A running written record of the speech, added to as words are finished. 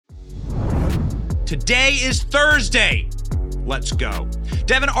Today is Thursday. Let's go.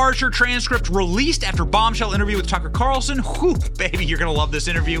 Devin Archer transcript released after bombshell interview with Tucker Carlson. Whew, baby, you're going to love this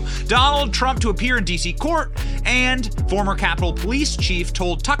interview. Donald Trump to appear in D.C. court. And former Capitol Police Chief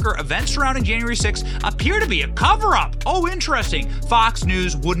told Tucker events surrounding January 6th appear to be a cover-up. Oh, interesting. Fox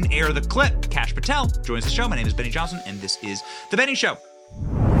News wouldn't air the clip. Kash Patel joins the show. My name is Benny Johnson, and this is The Benny Show.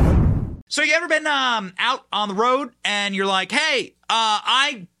 So you ever been out on the road and you're like, hey,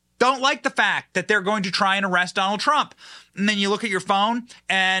 I don't like the fact that they're going to try and arrest Donald Trump. And then you look at your phone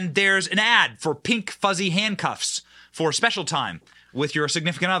and there's an ad for pink fuzzy handcuffs for special time with your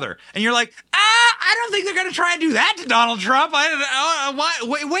significant other. And you're like, I don't think they're going to try and do that to Donald Trump.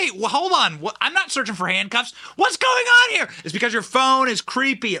 Wait, hold on. I'm not searching for handcuffs. What's going on here? It's because your phone is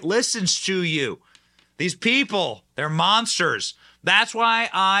creepy. It listens to you. These people, they're monsters. That's why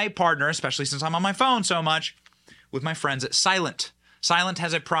I partner, especially since I'm on my phone so much, with my friends at Silent. Silent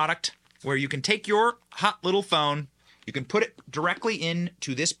has a product where you can take your hot little phone, you can put it directly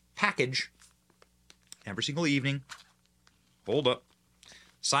into this package every single evening. Hold up.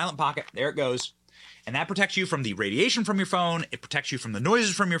 Silent Pocket. There it goes. And that protects you from the radiation from your phone. It protects you from the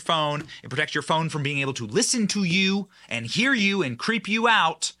noises from your phone. It protects your phone from being able to listen to you and hear you and creep you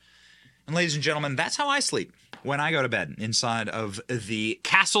out. And ladies and gentlemen, that's how I sleep when I go to bed inside of the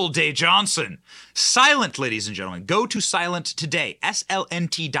Castle de Johnson. Silent, ladies and gentlemen. Go to Silent today.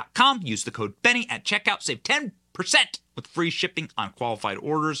 SLNT.com. Use the code Benny at checkout. Save 10% with free shipping on qualified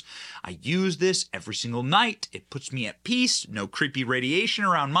orders. I use this every single night. It puts me at peace. No creepy radiation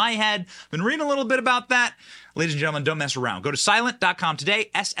around my head. Been reading a little bit about that. Ladies and gentlemen, don't mess around. Go to silent.com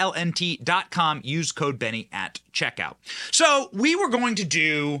today, SLNT.com. Use code Benny at checkout. So we were going to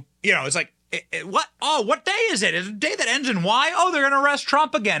do, it's like, what? Oh, what day is it? Is it a day that ends in Y? Oh, they're going to arrest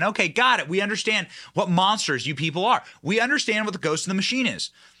Trump again. Okay, got it. We understand what monsters you people are. We understand what the ghost in the machine is.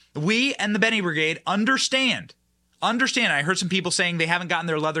 We and the Benny Brigade understand. I heard some people saying they haven't gotten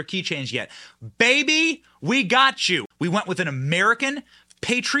their leather keychains yet. Baby, we got you. We went with an American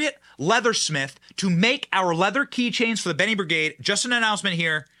Patriot leathersmith to make our leather keychains for the Benny Brigade. Just an announcement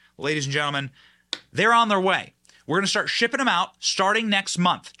here, ladies and gentlemen. They're on their way. We're going to start shipping them out starting next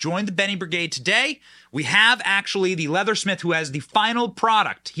month. Join the Benny Brigade today. We have actually the leathersmith who has the final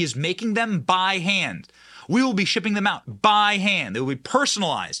product. He is making them by hand. We will be shipping them out by hand. They will be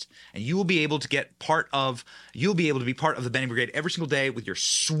personalized, and you will be able to be part of the Benny Brigade every single day with your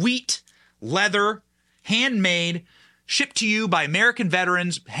sweet leather, handmade, shipped to you by American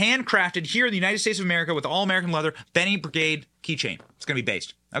veterans, handcrafted here in the United States of America with all American leather, Benny Brigade keychain. It's going to be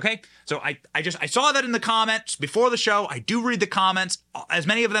based. Okay? So I saw that in the comments before the show. I do read the comments, as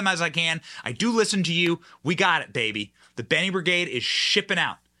many of them as I can. I do listen to you. We got it, baby. The Benny Brigade is shipping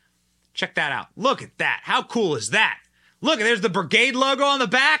out. Check that out. Look at that. How cool is that? Look, there's the Brigade logo on the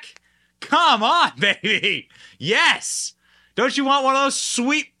back. Come on, baby. Yes. Don't you want one of those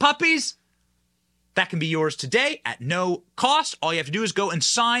sweet puppies? That can be yours today at no cost. All you have to do is go and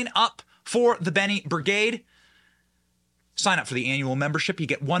sign up for the Benny Brigade. Sign up for the annual membership. You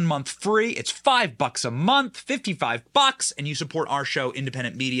get 1 month free. It's $5 a month, $55, and you support our show,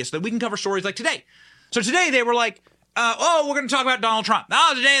 independent media, so that we can cover stories like today. So today they were like, we're going to talk about Donald Trump.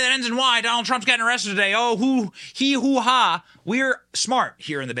 Oh, the day that ends in Y. Donald Trump's getting arrested today. Oh, hoo-ha. We're smart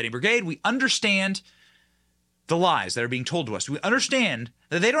here in the Benny Brigade. We understand the lies that are being told to us. We understand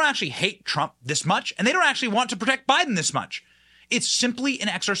that they don't actually hate Trump this much, and they don't actually want to protect Biden this much. It's simply an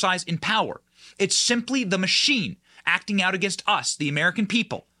exercise in power. It's simply the machine acting out against us, the American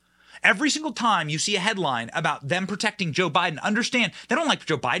people. Every single time you see a headline about them protecting Joe Biden, understand they don't like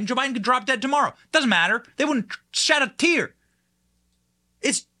Joe Biden. Joe Biden could drop dead tomorrow. Doesn't matter. They wouldn't shed a tear.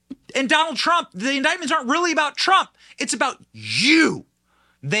 And Donald Trump, the indictments aren't really about Trump. It's about you.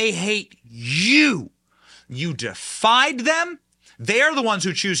 They hate you. You defied them. They're the ones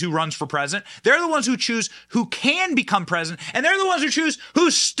who choose who runs for president. They're the ones who choose who can become president. And they're the ones who choose who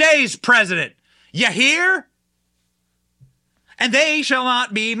stays president. You hear? And they shall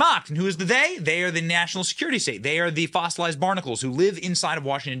not be mocked. And who is the they? They are the national security state. They are the fossilized barnacles who live inside of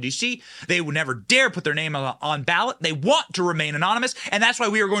Washington, D.C. They would never dare put their name on ballot. They want to remain anonymous. And that's why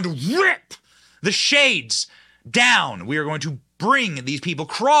we are going to rip the shades down. We are going to bring these people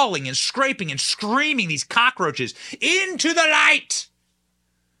crawling and scraping and screaming, these cockroaches, into the light.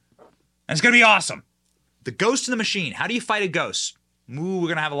 And it's going to be awesome. The ghost in the machine. How do you fight a ghost? Ooh, we're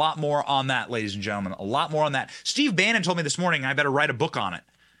going to have a lot more on that, ladies and gentlemen. A lot more on that. Steve Bannon told me this morning I better write a book on it.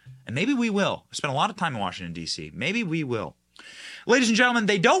 And maybe we will. I spent a lot of time in Washington, D.C. Maybe we will. Ladies and gentlemen,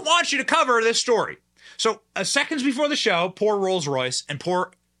 they don't want you to cover this story. So seconds before the show, poor Rolls-Royce and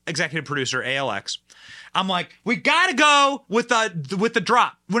poor executive producer, ALX. I'm like, we gotta go with the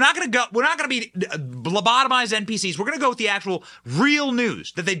drop. We're not gonna be lobotomized NPCs. We're gonna go with the actual real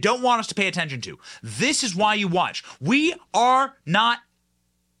news that they don't want us to pay attention to. This is why you watch. We are not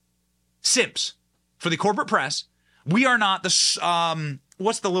simps for the corporate press. We are not the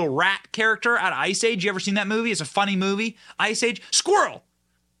what's the little rat character out of Ice Age? You ever seen that movie? It's a funny movie. Ice Age. Squirrel.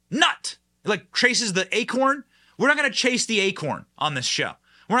 Nut. It like chases the acorn. We're not gonna chase the acorn on this show.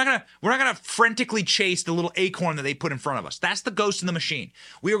 We're not gonna frantically chase the little acorn that they put in front of us. That's the ghost in the machine.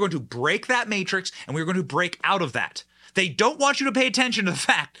 We are going to break that matrix, and we are going to break out of that. They don't want you to pay attention to the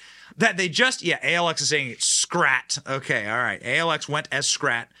fact that they just, ALX is saying it's Scrat. Okay, all right. ALX went as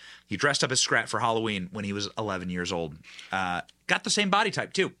Scrat. He dressed up as Scrat for Halloween when he was 11 years old. Got the same body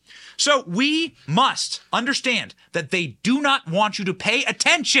type, too. So we must understand that they do not want you to pay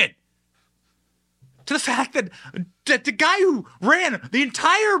attention to the fact that the guy who ran the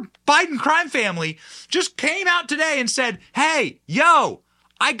entire Biden crime family just came out today and said, hey, yo,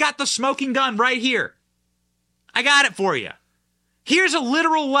 I got the smoking gun right here. I got it for you. Here's a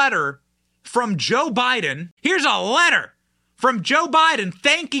literal letter from Joe Biden. Here's a letter from Joe Biden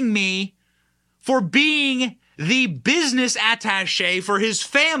thanking me for being the business attaché for his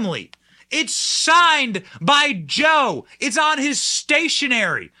family. It's signed by Joe. It's on his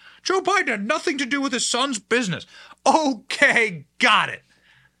stationery. Joe Biden had nothing to do with his son's business. Okay, got it.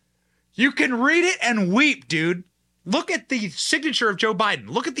 You can read it and weep, dude. Look at the signature of Joe Biden.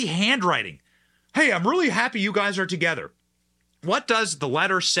 Look at the handwriting. Hey, I'm really happy you guys are together. What does the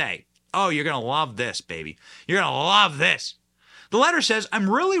letter say? Oh, you're going to love this, baby. You're going to love this. The letter says, I'm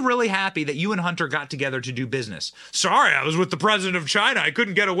really, really happy that you and Hunter got together to do business. Sorry, I was with the president of China. I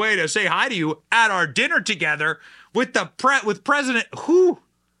couldn't get away to say hi to you at our dinner together with with President who?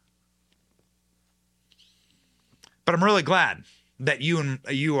 But I'm really glad that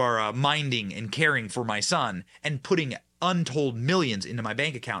you are minding and caring for my son and putting untold millions into my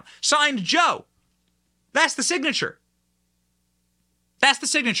bank account. Signed, Joe. That's the signature. That's the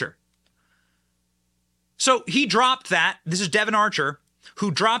signature. So he dropped that. This is Devin Archer,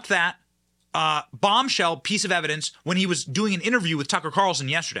 who dropped that bombshell piece of evidence when he was doing an interview with Tucker Carlson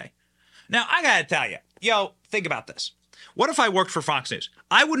yesterday. Now, I got to tell you, think about this. What if I worked for Fox News?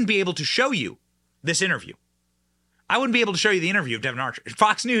 I wouldn't be able to show you this interview. I wouldn't be able to show you the interview of Devin Archer.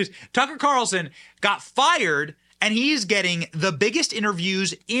 Fox News, Tucker Carlson got fired, and he's getting the biggest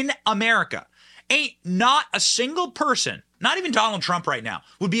interviews in America. Ain't not a single person, not even Donald Trump right now,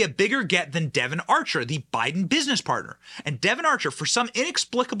 would be a bigger get than Devin Archer, the Biden business partner. And Devin Archer, for some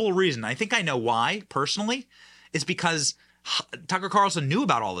inexplicable reason, I think I know why, personally, is because Tucker Carlson knew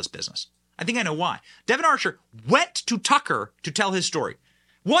about all this business. I think I know why. Devin Archer went to Tucker to tell his story.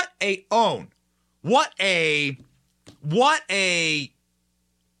 What a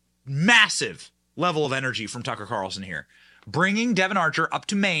massive level of energy from Tucker Carlson here. Bringing Devin Archer up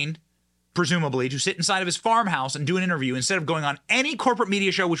to Maine, presumably, to sit inside of his farmhouse and do an interview instead of going on any corporate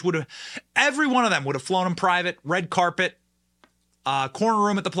media show, which would have, every one of them would have flown him private, red carpet, corner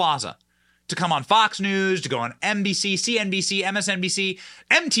room at the plaza, to come on Fox News, to go on NBC, CNBC, MSNBC,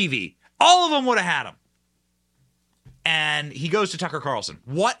 MTV. All of them would have had him. And he goes to Tucker Carlson.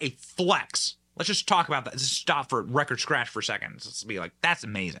 What a flex. Let's just talk about that. Just stop for record scratch for a second. Let's be like, that's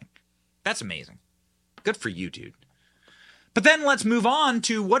amazing. That's amazing. Good for you, dude. But then let's move on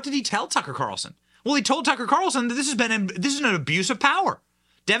to, what did he tell Tucker Carlson? Well, he told Tucker Carlson that this is an abuse of power.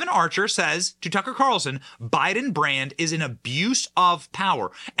 Devin Archer says to Tucker Carlson, Biden brand is an abuse of power.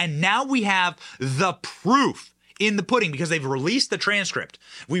 And now we have the proof in the pudding because they've released the transcript.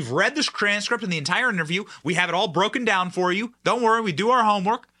 We've read this transcript and the entire interview. We have it all broken down for you. Don't worry, we do our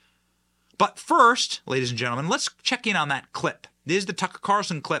homework. But first, ladies and gentlemen, let's check in on that clip. This is the Tucker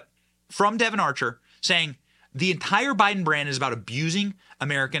Carlson clip from Devin Archer saying the entire Biden brand is about abusing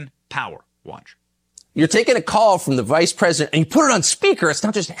American power. Watch. You're taking a call from the vice president and you put it on speaker. It's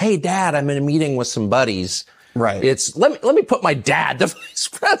not just, hey, Dad, I'm in a meeting with some buddies. Right. It's let me put my dad, the vice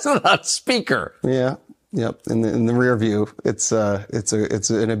president, on speaker. Yeah. Yep. In the rear view, it's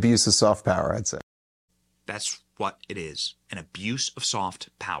an abuse of soft power, I'd say. That's what it is. An abuse of soft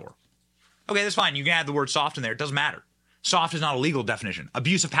power. Okay, that's fine. You can add the word soft in there. It doesn't matter. Soft is not a legal definition.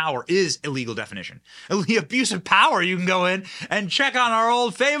 Abuse of power is a legal definition. The abuse of power, you can go in and check on our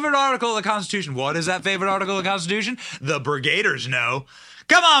old favorite article of the Constitution. What is that favorite article of the Constitution? The Brigaders know.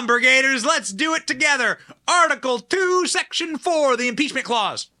 Come on, Brigaders, let's do it together. Article 2, Section 4, the Impeachment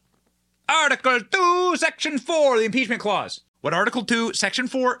Clause. Article 2, Section 4, the Impeachment Clause. What Article 2, Section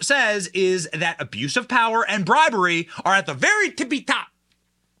 4 says is that abuse of power and bribery are at the very tippy top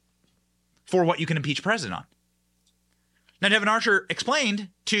for what you can impeach a president on. Now, Devin Archer explained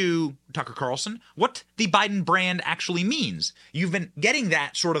to Tucker Carlson what the Biden brand actually means. You've been getting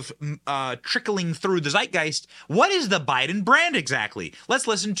that sort of trickling through the zeitgeist. What is the Biden brand exactly? Let's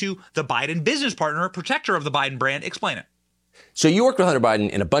listen to the Biden business partner, protector of the Biden brand, explain it. So you worked with Hunter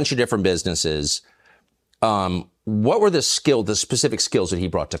Biden in a bunch of different businesses. What were the specific skills that he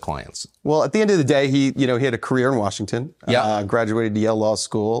brought to clients? Well, at the end of the day, he had a career in Washington, graduated Yale Law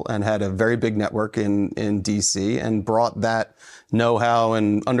School, and had a very big network in D.C. and brought that know-how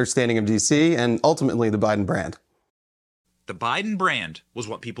and understanding of D.C. and ultimately the Biden brand. The Biden brand was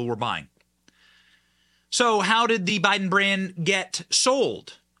what people were buying. So how did the Biden brand get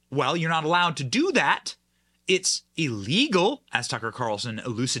sold? Well, you're not allowed to do that. It's illegal, as Tucker Carlson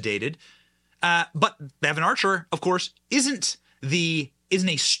elucidated. But Devin Archer, of course, isn't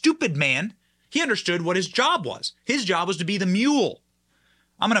a stupid man. He understood what his job was. His job was to be the mule.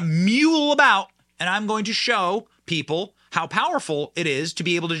 I'm going to mule about, and I'm going to show people how powerful it is to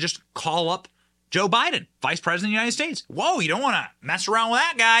be able to just call up Joe Biden, Vice President of the United States. Whoa, you don't want to mess around with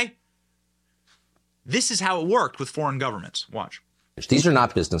that guy. This is how it worked with foreign governments. Watch. These are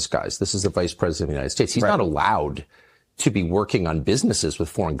not business guys. This is the Vice President of the United States. He's not allowed to be working on businesses with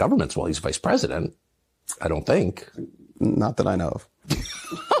foreign governments while he's vice president. I don't think. Not that I know of.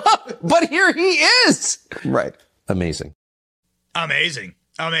 But here he is. Right. Amazing. Amazing.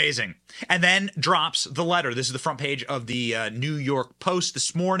 Amazing. And then drops the letter. This is the front page of the New York Post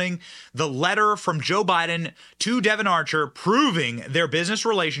this morning. The letter from Joe Biden to Devin Archer proving their business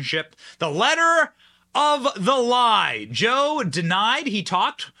relationship. The letter of the lie. Joe denied he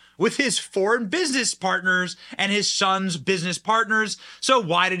talked with his foreign business partners and his son's business partners. So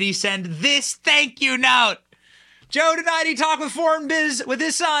why did he send this thank you note? Joe denied he talked with foreign biz with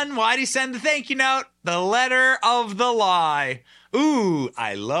his son. Why did he send the thank you note? The letter of the lie. Ooh,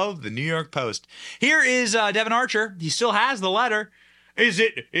 I love the New York Post. Here is Devin Archer. He still has the letter. Is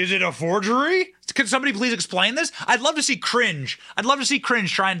it a forgery? Could somebody please explain this? I'd love to see Cringe. I'd love to see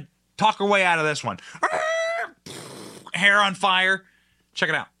Cringe try and talk her way out of this one. Hair on fire. Check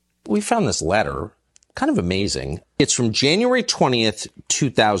it out. We found this letter, kind of amazing. It's from January 20th,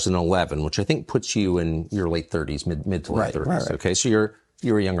 2011, which I think puts you in your late 30s, mid to late 30s. Right. Okay, so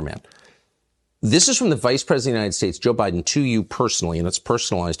you're a younger man. This is from the Vice President of the United States, Joe Biden, to you personally, and it's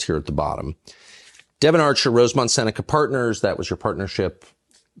personalized here at the bottom. Devin Archer, Rosemont Seneca Partners, that was your partnership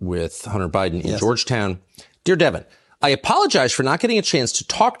with Hunter Biden in Georgetown. Dear Devin, I apologize for not getting a chance to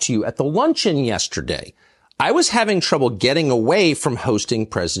talk to you at the luncheon yesterday. I was having trouble getting away from hosting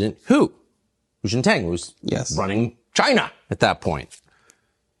President Hu Jintang, who was running China at that point.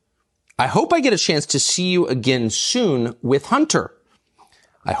 I hope I get a chance to see you again soon with Hunter.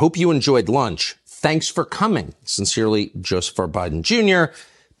 I hope you enjoyed lunch. Thanks for coming. Sincerely, Joseph R. Biden Jr.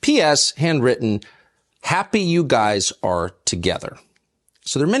 P.S. Handwritten, happy you guys are together.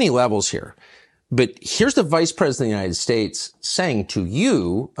 So there are many levels here. But here's the Vice President of the United States saying to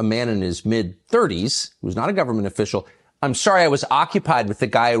you, a man in his mid-30s, who's not a government official, I'm sorry I was occupied with the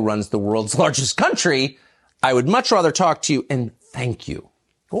guy who runs the world's largest country. I would much rather talk to you and thank you.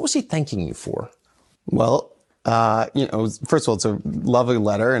 What was he thanking you for? Well, first of all, it's a lovely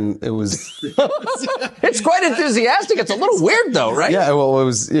letter, and it was. It's quite enthusiastic. It's a little weird, though, right? Yeah. Well, it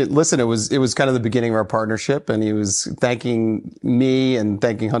was kind of the beginning of our partnership, and he was thanking me and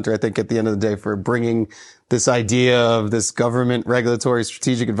thanking Hunter, I think, at the end of the day, for bringing this idea of this government regulatory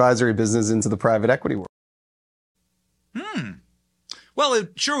strategic advisory business into the private equity world. Well,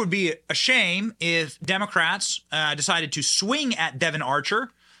 it sure would be a shame if Democrats decided to swing at Devin Archer,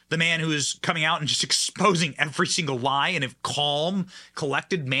 the man who is coming out and just exposing every single lie in a calm,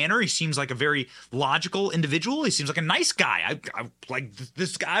 collected manner. He seems like a very logical individual. He seems like a nice guy. I like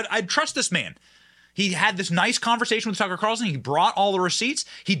this guy. I'd trust this man. He had this nice conversation with Tucker Carlson. He brought all the receipts.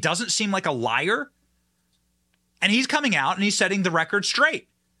 He doesn't seem like a liar. And he's coming out and he's setting the record straight.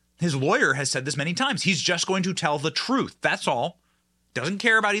 His lawyer has said this many times. He's just going to tell the truth. That's all. Doesn't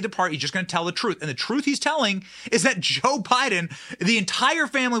care about either party. He's just going to tell the truth. And the truth he's telling is that Joe Biden, the entire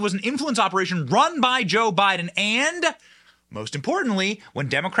family was an influence operation run by Joe Biden. And most importantly, when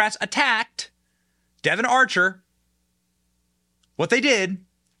Democrats attacked Devin Archer, what they did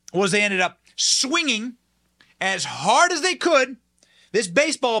was they ended up swinging as hard as they could, this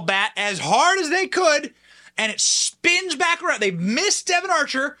baseball bat as hard as they could, and it spins back around. They miss Devin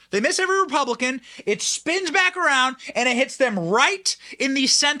Archer. They miss every Republican. It spins back around, and it hits them right in the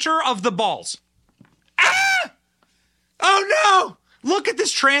center of the balls. Ah! Oh, no! Look at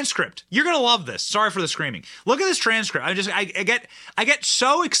this transcript. You're going to love this. Sorry for the screaming. Look at this transcript. I get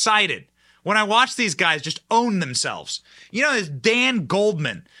so excited when I watch these guys just own themselves. You know, this Dan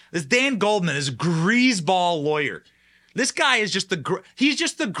Goldman is a greaseball lawyer. This guy is he's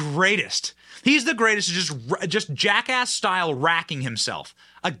just the greatest. He's the greatest, just jackass style racking himself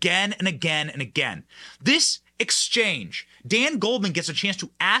again and again and again. This exchange, Dan Goldman gets a chance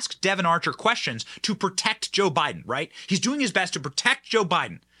to ask Devon Archer questions to protect Joe Biden, right? He's doing his best to protect Joe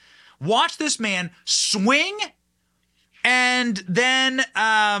Biden. Watch this man swing and then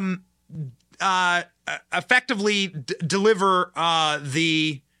effectively deliver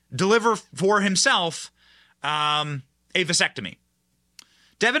for himself a vasectomy.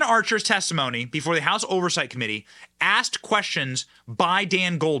 Devon Archer's testimony before the House Oversight Committee asked questions by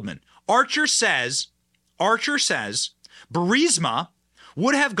Dan Goldman. Archer says Burisma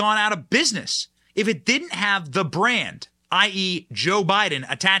would have gone out of business if it didn't have the brand, i.e. Joe Biden,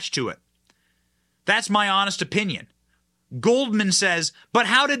 attached to it. That's my honest opinion. Goldman says, but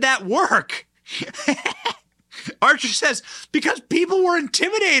how did that work? Archer says, because people were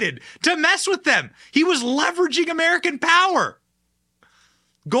intimidated to mess with them. He was leveraging American power.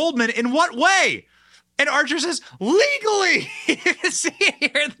 Goldman, in what way? And Archer says, legally. You can see it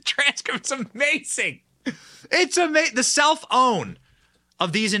here in the transcript. It's amazing. It's amazing. The self-own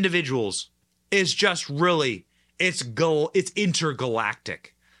of these individuals is just really, it's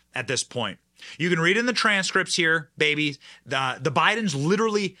intergalactic at this point. You can read in the transcripts here, baby. The Bidens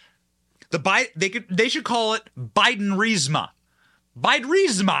literally, they should call it Biden-risma.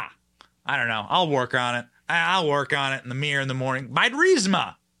 Biden-risma. I don't know. I'll work on it. I'll work on it in the mirror in the morning.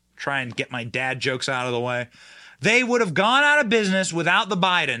 Biden-risma. Try and get my dad jokes out of the way. They would have gone out of business without the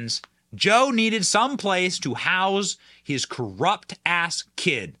Bidens. Joe needed some place to house his corrupt ass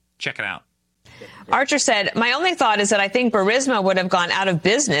kid. Check it out. Archer said, my only thought is that I think Burisma would have gone out of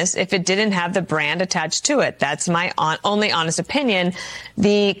business if it didn't have the brand attached to it. That's my only honest opinion.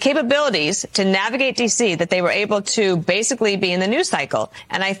 The capabilities to navigate D.C., that they were able to basically be in the news cycle.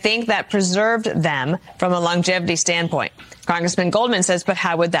 And I think that preserved them from a longevity standpoint. Congressman Goldman says, but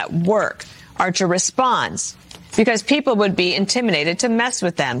how would that work? Archer responds, because people would be intimidated to mess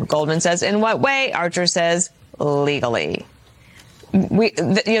with them. Goldman says, in what way? Archer says, legally.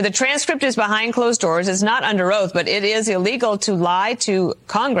 The transcript is behind closed doors. It's not under oath, but it is illegal to lie to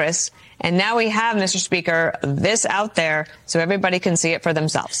Congress. And now we have, Mr. Speaker, this out there so everybody can see it for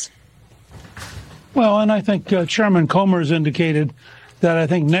themselves. Well, and I think Chairman Comer has indicated that I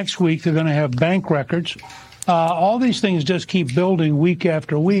think next week they're going to have bank records. All these things just keep building week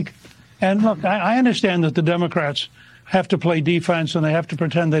after week. And look, I understand that the Democrats have to play defense and they have to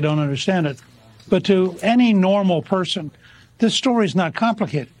pretend they don't understand it. But to any normal person, this story is not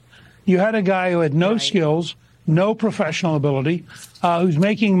complicated. You had a guy who had no skills, no professional ability, who's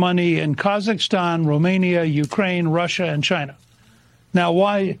making money in Kazakhstan, Romania, Ukraine, Russia, and China. Now,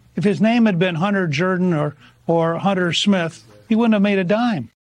 why, if his name had been Hunter Jordan or Hunter Smith, he wouldn't have made a dime.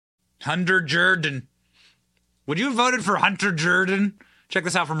 Hunter Jordan. Would you have voted for Hunter Jordan? Check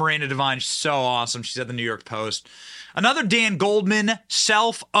this out from Miranda Devine. She's so awesome. She's at the New York Post. Another Dan Goldman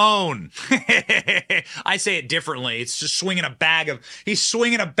self-own. I say it differently. It's just he's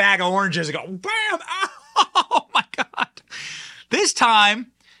swinging a bag of oranges and go, bam! Oh my God. This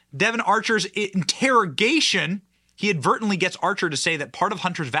time, Devon Archer's interrogation, he advertently gets Archer to say that part of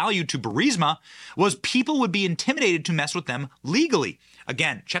Hunter's value to Burisma was people would be intimidated to mess with them legally.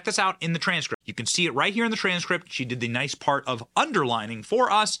 Again, check this out in the transcript. You can see it right here in the transcript. She did the nice part of underlining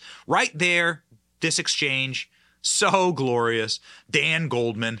for us right there, this exchange. So glorious. Dan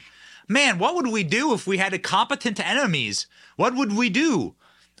Goldman. Man, what would we do if we had competent enemies? What would we do?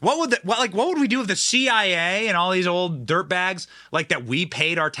 What would we do if the CIA and all these old dirtbags that we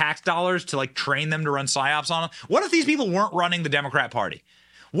paid our tax dollars to train them to run psyops on them? What if these people weren't running the Democrat Party?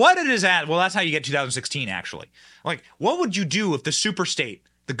 What it is at? Well, that's how you get 2016, actually. What would you do if the super state,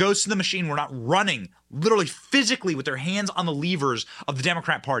 the ghosts of the machine, were not running literally physically with their hands on the levers of the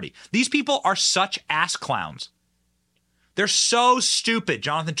Democrat Party? These people are such ass clowns. They're so stupid.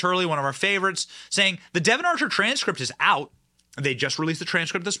 Jonathan Turley, one of our favorites, saying the Devon Archer transcript is out. They just released the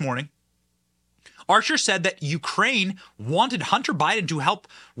transcript this morning. Archer said that Ukraine wanted Hunter Biden to help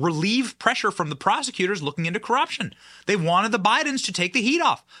relieve pressure from the prosecutors looking into corruption. They wanted the Bidens to take the heat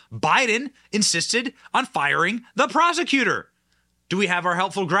off. Biden insisted on firing the prosecutor. Do we have our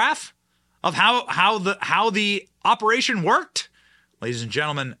helpful graph of how the operation worked? Ladies and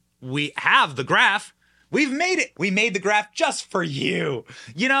gentlemen, we have the graph. We've made it. We made the graph just for you.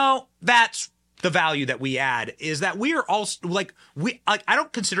 That's the value that we add, is that we are all I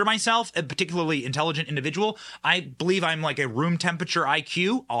don't consider myself a particularly intelligent individual. I believe I'm a room temperature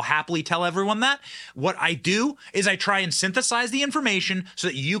IQ. I'll happily tell everyone that. What I do is I try and synthesize the information so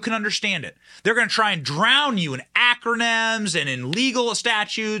that you can understand it. They're going to try and drown you in acronyms and in legal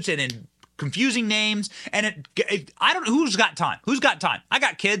statutes and in confusing names, and I don't. Who's got time? Who's got time? I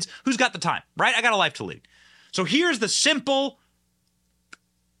got kids. Who's got the time? Right? I got a life to lead. So here's the simple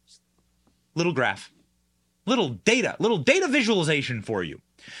little graph, little data visualization for you.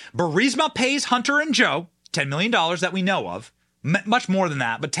 Burisma pays Hunter and Joe $10 million that we know of, much more than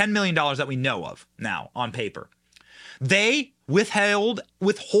that, but $10 million that we know of now on paper. They withhold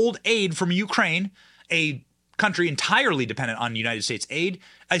aid from Ukraine, a country entirely dependent on United States aid,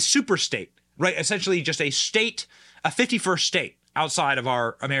 a super state, right? Essentially just a state, a 51st state outside of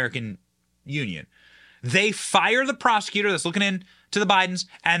our American Union. They fire the prosecutor that's looking into the Bidens,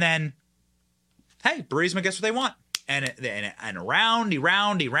 and then, hey, Burisma gets what they want. And around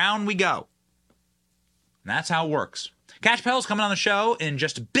we go. And that's how it works. Kash Patel's coming on the show in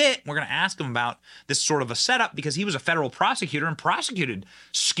just a bit. We're going to ask him about this sort of a setup because he was a federal prosecutor and prosecuted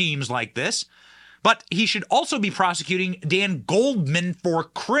schemes like this. But he should also be prosecuting Dan Goldman for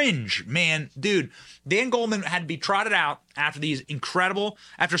cringe. Man, dude, Dan Goldman had to be trotted out after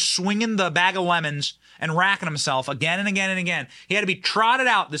swinging the bag of lemons and racking himself again and again and again. He had to be trotted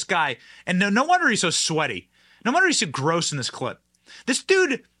out, this guy. And no wonder he's so sweaty. No wonder he's so gross in this clip. This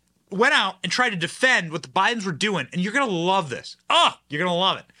dude went out and tried to defend what the Bidens were doing, and you're going to love this. Oh, you're going to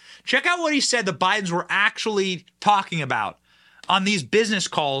love it. Check out what he said the Bidens were actually talking about on these business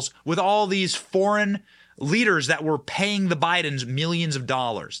calls with all these foreign leaders that were paying the Bidens millions of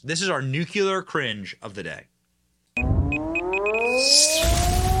dollars. This is our nuclear cringe of the day.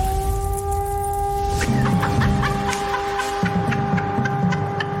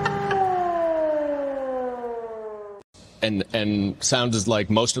 And sounds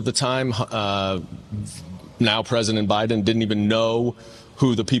like most of the time, now President Biden didn't even know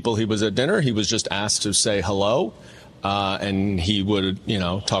who the people he was at dinner. He was just asked to say hello. And he would,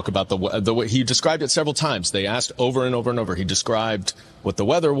 talk about the way he described it several times. They asked over and over and over. He described what the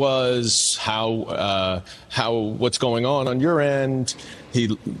weather was, how what's going on your end.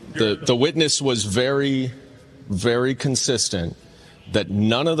 The witness was very, very consistent that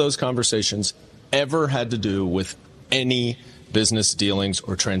none of those conversations ever had to do with any business dealings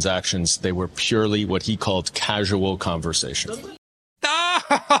or transactions. They were purely what he called casual conversations.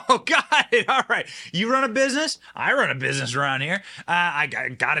 Oh, got it. All right. You run a business. I run a business around here.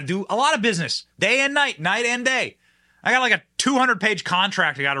 I got to do a lot of business day and night and day. I got like a 200-page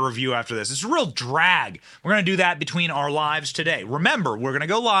contract I got to review after this. It's a real drag. We're going to do that between our lives today. Remember, we're going to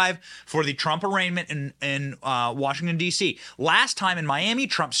go live for the Trump arraignment in Washington, D.C. Last time in Miami,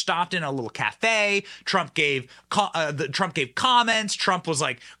 Trump stopped in a little cafe. Trump gave comments. Trump was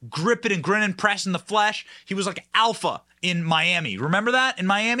like gripping and grinning, pressing the flesh. He was like alpha in Miami. Remember that in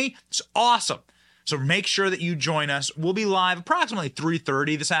Miami? It's awesome. So make sure that you join us. We'll be live approximately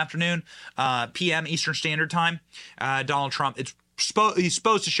 3:30 this afternoon, p.m. Eastern Standard Time. Donald Trump, he's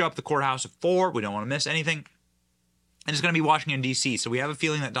supposed to show up at the courthouse at 4. We don't want to miss anything. And it's going to be Washington, D.C., so we have a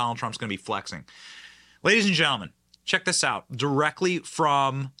feeling that Donald Trump's going to be flexing. Ladies and gentlemen, check this out. Directly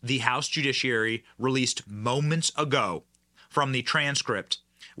from the House Judiciary, released moments ago from the transcript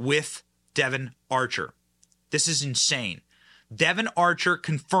with Devon Archer. This is insane. Devon Archer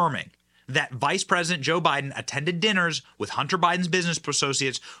confirming that Vice President Joe Biden attended dinners with Hunter Biden's business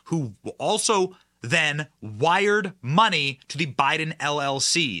associates who also then wired money to the Biden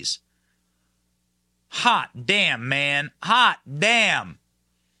LLCs. Hot damn, man. Hot damn.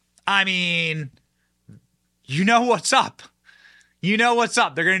 I mean, you know what's up. You know what's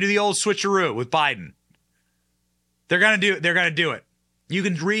up. They're going to do the old switcheroo with Biden. They're going to do it. You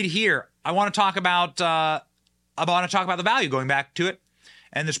can read here. I want to talk about the value, going back to it.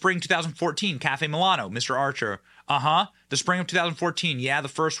 And the spring 2014, Cafe Milano, Mr. Archer. The spring of 2014. Yeah, the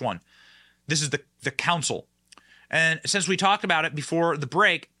first one. This is the council. And since we talked about it before the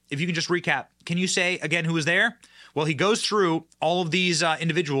break, if you can just recap, can you say again who was there? Well, he goes through all of these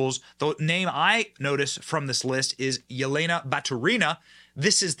individuals. The name I notice from this list is Yelena Baturina.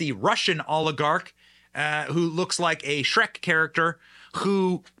 This is the Russian oligarch who looks like a Shrek character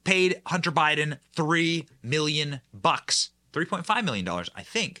who paid Hunter Biden $3 million. $3.5 million, I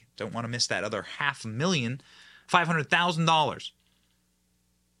think. Don't want to miss that other $500,000, $500,000.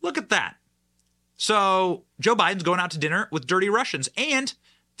 Look at that. So Joe Biden's going out to dinner with dirty Russians. And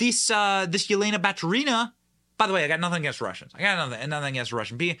this Yelena Baturina, by the way, I got nothing against Russians. I got nothing against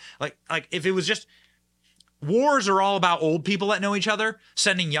Russian people. Like if it was just, wars are all about old people that know each other,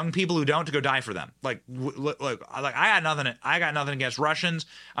 sending young people who don't to go die for them. I got nothing against Russians.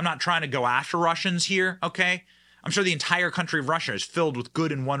 I'm not trying to go after Russians here, okay? I'm sure the entire country of Russia is filled with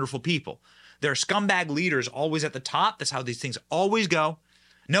good and wonderful people. There are scumbag leaders always at the top. That's how these things always go.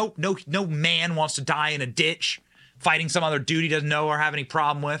 No man wants to die in a ditch fighting some other dude he doesn't know or have any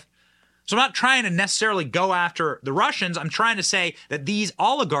problem with. So I'm not trying to necessarily go after the Russians. I'm trying to say that these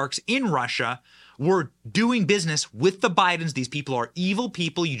oligarchs in Russia were doing business with the Bidens. These people are evil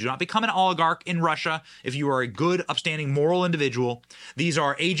people. You do not become an oligarch in Russia if you are a good, upstanding, moral individual. These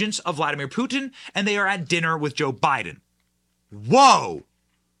are agents of Vladimir Putin, and they are at dinner with Joe Biden. Whoa!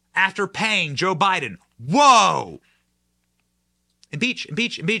 After paying Joe Biden. Whoa! Impeach,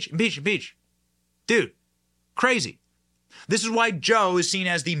 impeach, impeach, impeach, impeach. Dude, crazy. This is why Joe is seen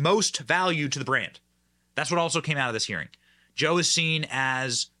as the most value to the brand. That's what also came out of this hearing. Joe is seen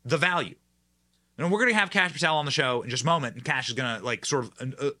as the value. And we're going to have Kash Patel on the show in just a moment, and Kash is going to like sort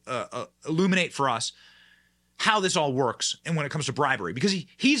of illuminate for us how this all works and when it comes to bribery, because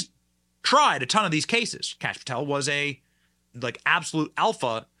he's tried a ton of these cases. Kash Patel was a like absolute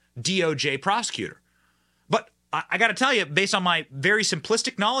alpha DOJ prosecutor. But I got to tell you, based on my very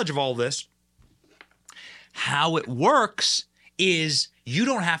simplistic knowledge of all this, how it works is you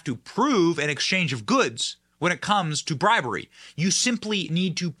don't have to prove an exchange of goods when it comes to bribery. You simply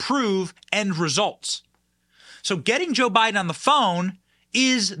need to prove end results. So getting Joe Biden on the phone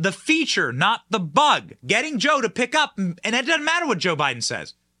is the feature, not the bug. Getting Joe to pick up, and it doesn't matter what Joe Biden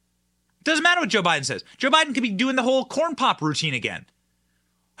says. It doesn't matter what Joe Biden says. Joe Biden could be doing the whole corn pop routine again.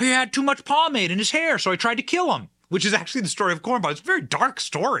 He had too much pomade in his hair, so I tried to kill him, which is actually the story of corn pop. It's a very dark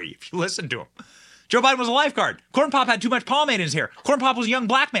story if you listen to him. Joe Biden was a lifeguard. Corn Pop had too much pomade in his hair. Corn Pop was a young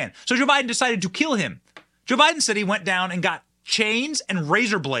black man. So Joe Biden decided to kill him. Joe Biden said he went down and got chains and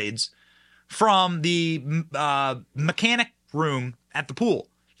razor blades from the mechanic room at the pool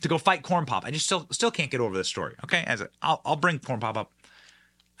to go fight Corn Pop. I just still can't get over this story. Okay, I'll bring Corn Pop up.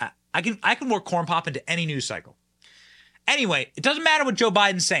 I can work Corn Pop into any news cycle. Anyway, it doesn't matter what Joe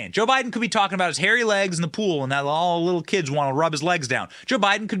Biden's saying. Joe Biden could be talking about his hairy legs in the pool and that all the little kids want to rub his legs down. Joe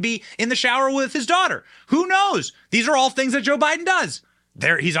Biden could be in the shower with his daughter. Who knows? These are all things that Joe Biden does.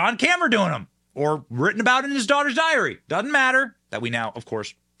 He's on camera doing them or written about in his daughter's diary. Doesn't matter. That we now, of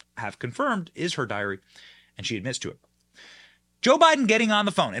course, have confirmed is her diary, and she admits to it. Joe Biden getting on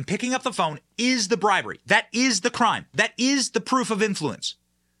the phone and picking up the phone is the bribery. That is the crime. That is the proof of influence.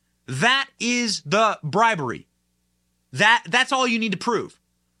 That is the bribery. That's all you need to prove.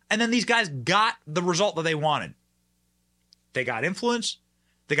 And then these guys got the result that they wanted. They got influence.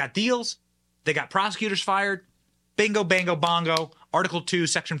 They got deals. They got prosecutors fired. Bingo, bango, bongo. Article 2,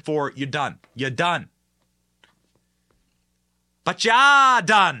 Section 4, you're done. You're done. But you're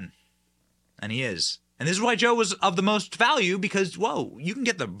done. And he is. And this is why Joe was of the most value, because, whoa, you can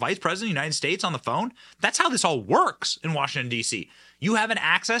get the Vice President of the United States on the phone. That's how this all works in Washington, D.C. You have an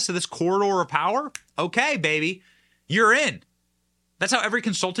access to this corridor of power? Okay, baby. You're in. That's how every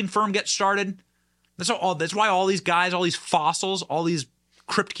consulting firm gets started. That's why all these guys, all these fossils, all these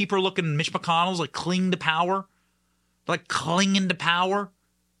crypt keeper looking Mitch McConnells like cling to power. They're like clinging to power.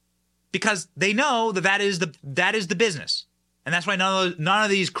 Because they know that is the business. And that's why none of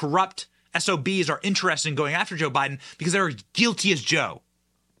these corrupt SOBs are interested in going after Joe Biden, because they're guilty as Joe.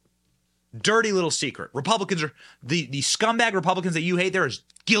 Dirty little secret. Republicans are the scumbag Republicans that you hate, they're as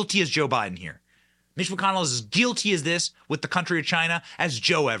guilty as Joe Biden here. Mitch McConnell is as guilty as this with the country of China as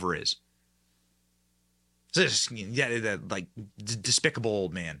Joe ever is. This like despicable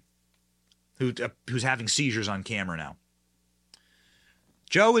old man who's having seizures on camera now.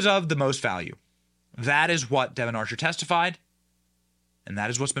 Joe is of the most value. That is what Devin Archer testified, and that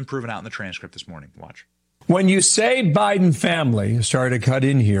is what's been proven out in the transcript this morning. Watch. When you say Biden family, sorry to cut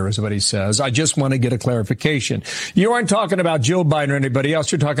in here is what he says, I just want to get a clarification. You aren't talking about Joe Biden or anybody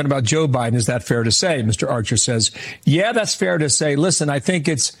else. You're talking about Joe Biden. Is that fair to say? Mr. Archer says, yeah, that's fair to say. Listen, I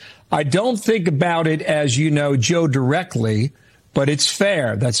don't think about it as, Joe directly, but it's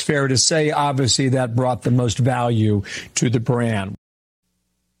fair. That's fair to say. Obviously, that brought the most value to the brand.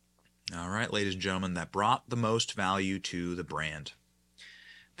 All right, ladies and gentlemen, that brought the most value to the brand.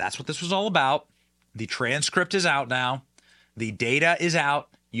 That's what this was all about. The transcript is out now. The data is out.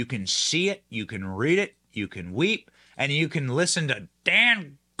 You can see it. You can read it. You can weep. And you can listen to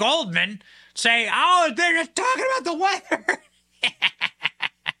Dan Goldman say, oh, they're just talking about the weather.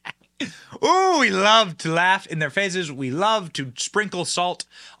 Ooh, we love to laugh in their faces. We love to sprinkle salt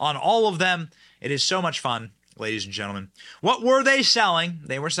on all of them. It is so much fun, ladies and gentlemen. What were they selling?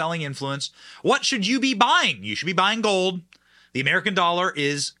 They were selling influence. What should you be buying? You should be buying gold. The American dollar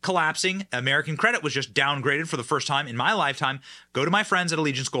is collapsing. American credit was just downgraded for the first time in my lifetime. Go to my friends at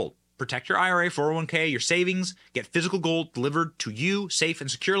Allegiance Gold. Protect your IRA, 401k, your savings. Get physical gold delivered to you safe and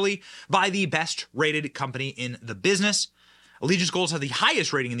securely by the best rated company in the business. Allegiance Gold has the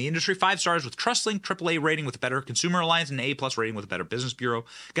highest rating in the industry, 5 stars with TrustLink, AAA rating with a Better Consumer Alliance, and A+ rating with a Better Business Bureau.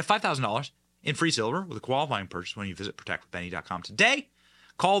 Get $5,000 in free silver with a qualifying purchase when you visit protectwithbenny.com today.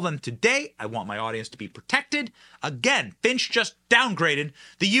 Call them today. I want my audience to be protected. Again, Finch just downgraded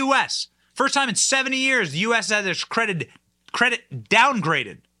the U.S. First time in 70 years, the U.S. had its credit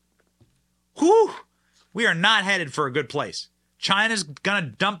downgraded. Whew. We are not headed for a good place. China's going to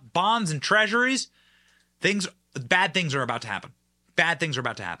dump bonds and treasuries. Bad things are about to happen. Bad things are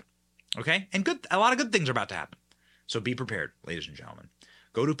about to happen. Okay? And a lot of good things are about to happen. So be prepared, ladies and gentlemen.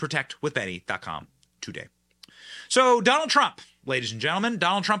 Go to protectwithbenny.com today. So Donald Trump, ladies and gentlemen,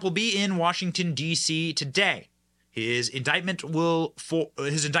 Donald Trump will be in Washington, D.C. today. His indictment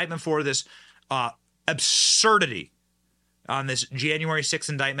for this absurdity on this January 6th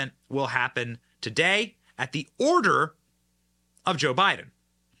indictment will happen today at the order of Joe Biden.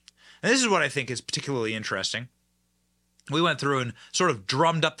 And this is what I think is particularly interesting. We went through and sort of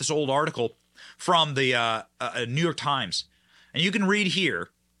drummed up this old article from the New York Times. And you can read here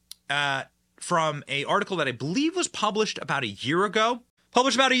from an article that I believe was published about a year ago.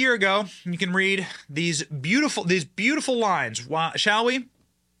 You can read these beautiful lines, shall we?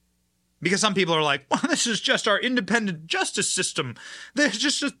 Because some people are like, well, this is just our independent justice system.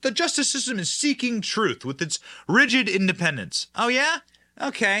 The justice system is seeking truth with its rigid independence. Oh, yeah?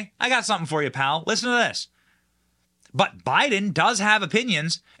 Okay, I got something for you, pal. Listen to this. But Biden does have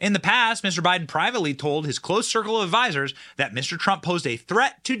opinions. In the past, Mr. Biden privately told his close circle of advisors that Mr. Trump posed a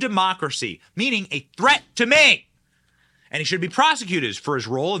threat to democracy, meaning a threat to me. And he should be prosecuted for his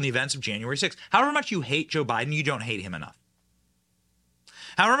role in the events of January 6th. However much you hate Joe Biden, you don't hate him enough.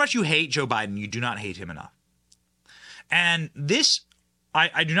 However much you hate Joe Biden, you do not hate him enough. And this,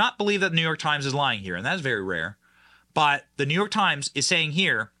 I do not believe that the New York Times is lying here, and that is very rare. But the New York Times is saying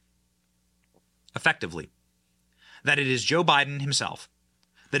here, effectively, that it is Joe Biden himself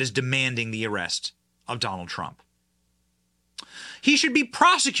that is demanding the arrest of Donald Trump. He should be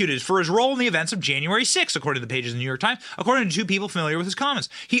prosecuted for his role in the events of January 6th, according to the pages of the New York Times, according to two people familiar with his comments.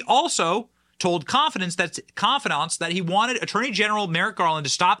 He also told confidants that he wanted Attorney General Merrick Garland to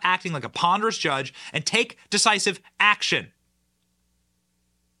stop acting like a ponderous judge and take decisive action.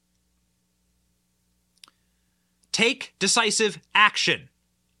 Take decisive action.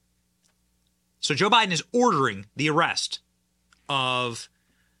 So Joe Biden is ordering the arrest of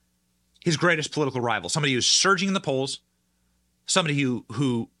his greatest political rival, somebody who's surging in the polls, somebody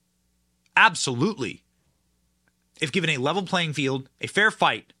who absolutely, if given a level playing field, a fair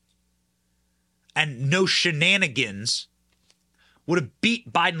fight, and no shenanigans, would have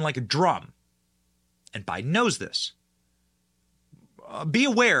beat Biden like a drum. And Biden knows this. Be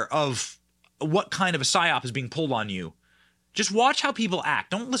aware of what kind of a psyop is being pulled on you. Just watch how people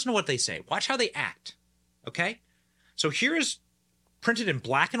act. Don't listen to what they say. Watch how they act. Okay? So here is printed in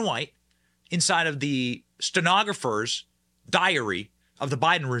black and white inside of the stenographer's diary of the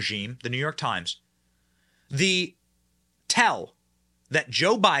Biden regime, the New York Times, the tell that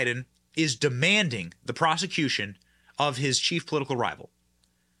Joe Biden is demanding the prosecution of his chief political rival.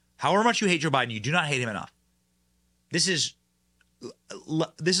 However much you hate Joe Biden, you do not hate him enough. This is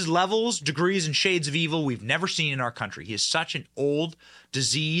levels, degrees, and shades of evil we've never seen in our country. He is such an old,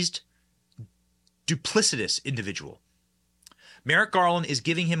 diseased, duplicitous individual. Merrick Garland is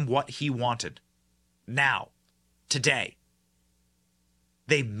giving him what he wanted. Now, today.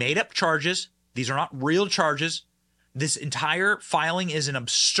 They made up charges. These are not real charges. This entire filing is an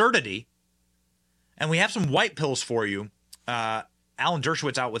absurdity. And we have some white pills for you. Alan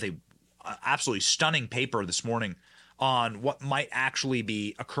Dershowitz out with a absolutely stunning paper this morning on what might actually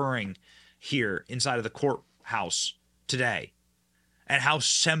be occurring here inside of the courthouse today, and how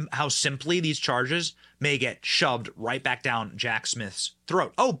simply these charges may get shoved right back down Jack Smith's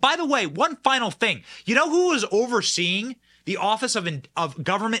throat. Oh, by the way, one final thing. You know who was overseeing the Office of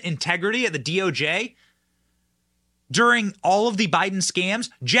Government Integrity at the DOJ during all of the Biden scams?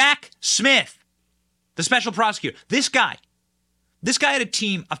 Jack Smith, the special prosecutor. This guy had a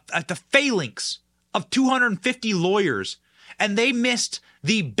team at the phalanx of 250 lawyers, and they missed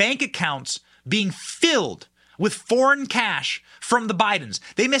the bank accounts being filled with foreign cash from the Bidens.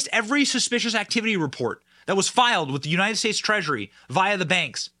 They missed every suspicious activity report that was filed with the United States Treasury via the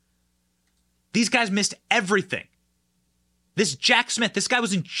banks. These guys missed everything. This Jack Smith, this guy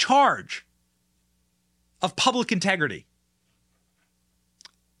was in charge of public integrity.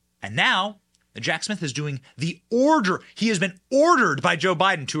 And now, Jack Smith is doing the order. He has been ordered by Joe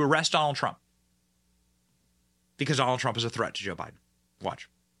Biden to arrest Donald Trump, because Donald Trump is a threat to Joe Biden. Watch.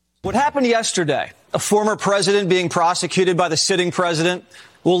 What happened yesterday, a former president being prosecuted by the sitting president,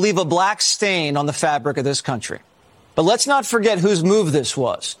 will leave a black stain on the fabric of this country. But let's not forget whose move this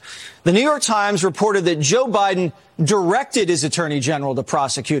was. The New York Times reported that Joe Biden directed his attorney general to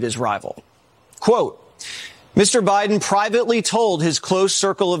prosecute his rival. Quote, Mr. Biden privately told his close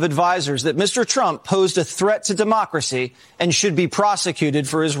circle of advisors that Mr. Trump posed a threat to democracy and should be prosecuted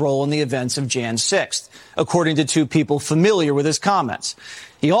for his role in the events of Jan 6th, according to two people familiar with his comments.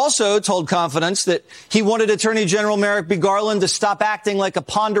 He also told confidants that he wanted Attorney General Merrick B. Garland to stop acting like a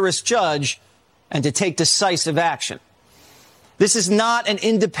ponderous judge and to take decisive action. This is not an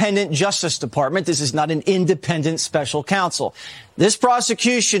independent Justice Department. This is not an independent special counsel. This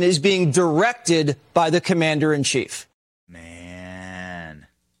prosecution is being directed by the commander-in-chief. Man.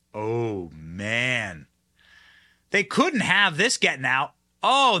 Oh, man. They couldn't have this getting out.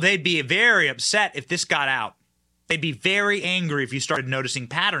 Oh, they'd be very upset if this got out. They'd be very angry if you started noticing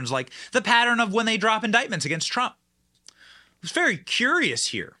patterns like the pattern of when they drop indictments against Trump. I was very curious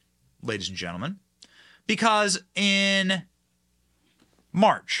here, ladies and gentlemen, because in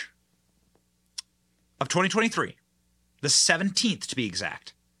March of 2023, the 17th to be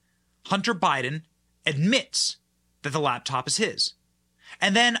exact, Hunter Biden admits that the laptop is his.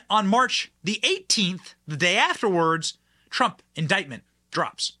 And then on March the 18th, the day afterwards, Trump indictment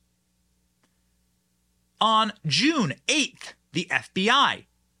drops. On June 8th, the FBI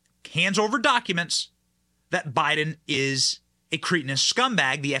hands over documents that Biden is a cretinous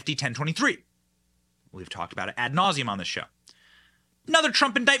scumbag, the FD 1023. We've talked about it ad nauseum on this show. Another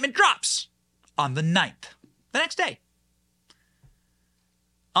Trump indictment drops on the 9th, the next day.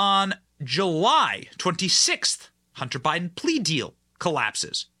 On July 26th, Hunter Biden plea deal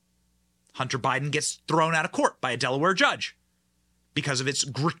collapses. Hunter Biden gets thrown out of court by a Delaware judge because of its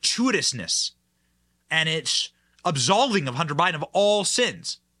gratuitousness and its absolving of Hunter Biden of all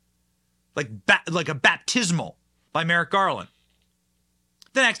sins, like a baptismal by Merrick Garland.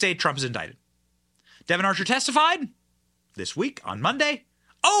 The next day, Trump is indicted. Devin Archer testified this week on Monday.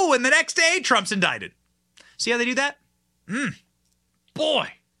 Oh, and the next day, Trump's indicted. See how they do that? Boy,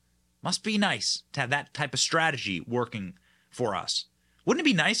 must be nice to have that type of strategy working for us. Wouldn't it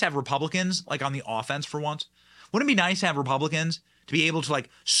be nice to have Republicans like on the offense for once? Wouldn't it be nice to have Republicans to be able to like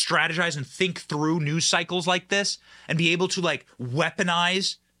strategize and think through news cycles like this and be able to like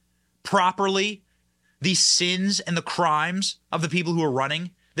weaponize properly the sins and the crimes of the people who are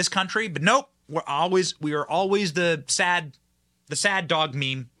running this country? But nope. We are always the sad dog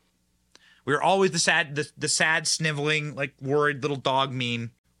meme. We are always the sad sniveling, like worried little dog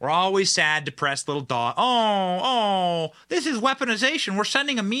meme. We're always sad, depressed little dog. Oh, this is weaponization. We're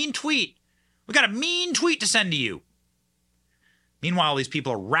sending a mean tweet. We got a mean tweet to send to you. Meanwhile, these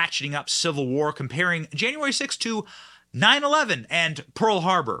people are ratcheting up civil war, comparing January 6th to 9/11 and Pearl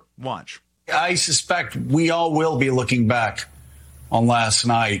Harbor. Watch. I suspect we all will be looking back on last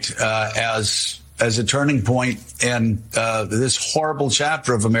night as a turning point in this horrible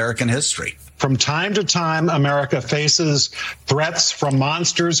chapter of American history. From time to time, America faces threats from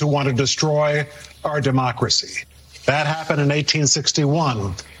monsters who want to destroy our democracy. That happened in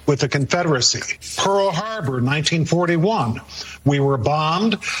 1861 with the Confederacy. Pearl Harbor, 1941. We were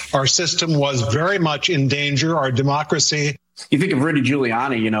bombed. Our system was very much in danger. Our democracy. You think of Rudy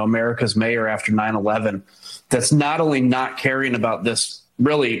Giuliani, America's mayor after 9/11. That's not only not caring about this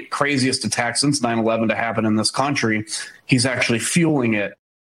really craziest attack since 9/11 to happen in this country, he's actually fueling it.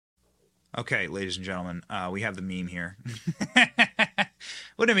 Okay, ladies and gentlemen, we have the meme here.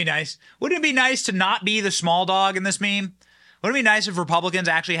 Wouldn't it be nice? Wouldn't it be nice to not be the small dog in this meme? Wouldn't it be nice if Republicans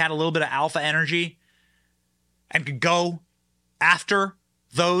actually had a little bit of alpha energy and could go after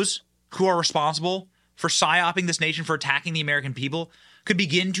those who are responsible for psyoping this nation, for attacking the American people? Could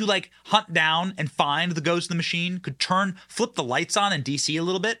begin to like hunt down and find the ghost in the machine, could flip the lights on in DC a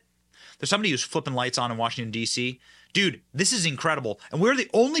little bit. There's somebody who's flipping lights on in Washington, DC. Dude, this is incredible. And we're the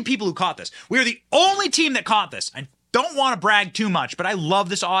only people who caught this. We are the only team that caught this. I don't want to brag too much, but I love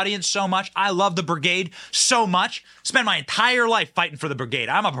this audience so much. I love the brigade so much. Spent my entire life fighting for the brigade.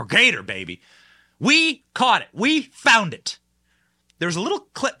 I'm a brigader, baby. We caught it. We found it. There's a little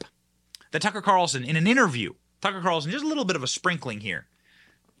clip that Tucker Carlson, in an interview, just a little bit of a sprinkling here.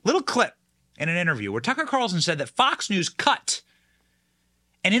 Little clip in an interview where Tucker Carlson said that Fox News cut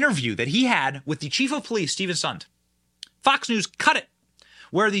an interview that he had with the chief of police, Stephen Sund. Fox News cut it,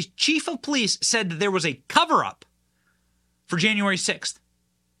 where the chief of police said that there was a cover-up for January 6th.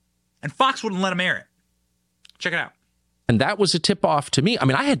 And Fox wouldn't let him air it. Check it out. And that was a tip-off to me. I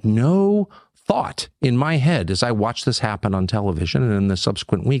mean, I had no thought in my head as I watched this happen on television and in the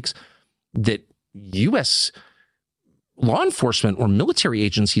subsequent weeks that U.S. law enforcement or military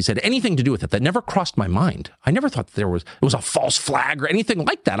agencies had anything to do with it. That never crossed my mind. I never thought that it was a false flag or anything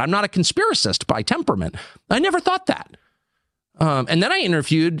like that. I'm not a conspiracist by temperament. I never thought that. And then I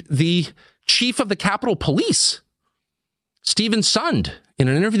interviewed the chief of the Capitol Police, Stephen Sund, in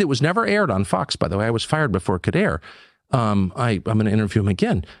an interview that was never aired on Fox, by the way, I was fired before it could air. I'm going to interview him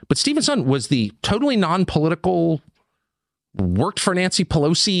again. But Stephen Sund was the totally non-political, worked for Nancy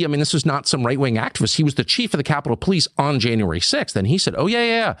Pelosi. I mean, this was not some right-wing activist. He was the chief of the Capitol Police on January 6th. And he said, oh,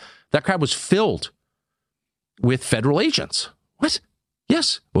 yeah. That crowd was filled with federal agents. What?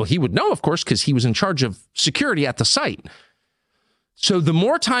 Yes. Well, he would know, of course, because he was in charge of security at the site. So the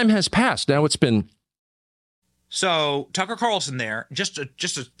more time has passed, now it's been... So Tucker Carlson there, just a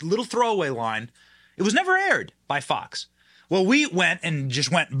little throwaway line. It was never aired by Fox. Well, we went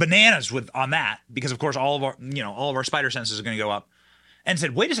bananas on that because, of course, all of our spider senses are going to go up, and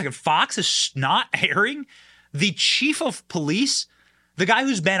said, "Wait a second, Fox is not airing the chief of police, the guy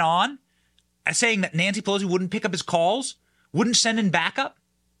who's been on, saying that Nancy Pelosi wouldn't pick up his calls, wouldn't send in backup,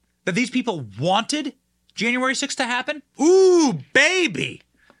 that these people wanted January 6th to happen? Ooh, baby,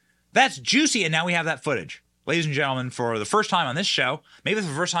 that's juicy." And now we have that footage. Ladies and gentlemen, for the first time on this show, maybe for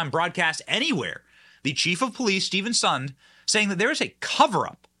the first time broadcast anywhere, the chief of police, Stephen Sund, saying that there is a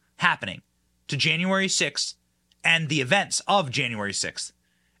cover-up happening to January 6th and the events of January 6th,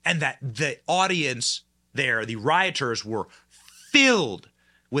 and that the audience there, the rioters, were filled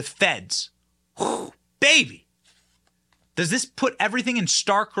with feds. Whew, baby. Does this put everything in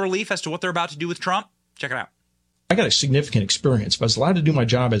stark relief as to what they're about to do with Trump? Check it out. I got a significant experience. If I was allowed to do my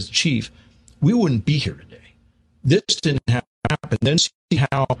job as chief, we wouldn't be here today. This didn't happen. Then see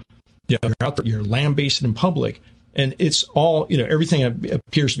how you're out there, you're lambasted in public, and it's all, everything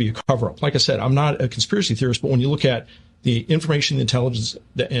appears to be a cover-up. Like I said, I'm not a conspiracy theorist, but when you look at the information, the intelligence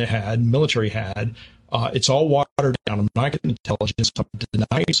that it had, military had, it's all watered down. I'm not getting intelligence. I'm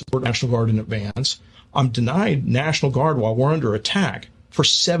denied support National Guard in advance. I'm denied National Guard while we're under attack for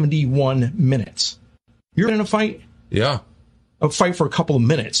 71 minutes. You're in a fight? Yeah. A fight for a couple of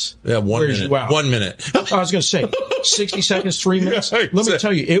minutes. Yeah, 1 minute. 1 minute. I was going to say 60 seconds, 3 minutes. Let me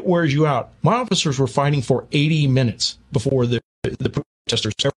tell you, it wears you out. My officers were fighting for 80 minutes before the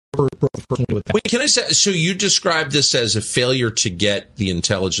protesters ever broke with that. Wait, can I say, so you described this as a failure to get the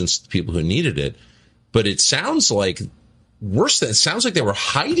intelligence to the people who needed it, but it sounds like worse than, it sounds like they were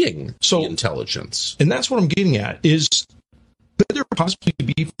hiding the intelligence. And that's what I'm getting at is, could there possibly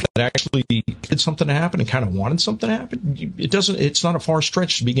be people that actually did something to happen and kind of wanted something to happen? It's not a far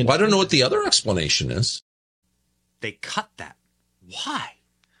stretch to begin. Well, I don't know what the other explanation is. They cut that. Why?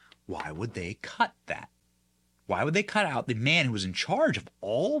 Why would they cut that? Why would they cut out the man who was in charge of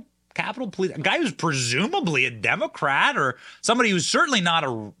all Capitol Police, a guy who's presumably a Democrat or somebody who's certainly not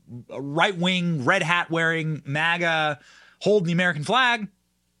a right-wing, red hat wearing, MAGA, holding the American flag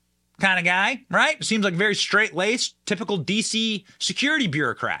kind of guy, right? Seems like a very straight-laced, typical D.C. security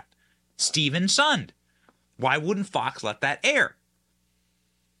bureaucrat. Stephen Sund. Why wouldn't Fox let that air?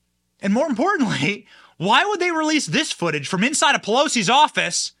 And more importantly, why would they release this footage from inside of Pelosi's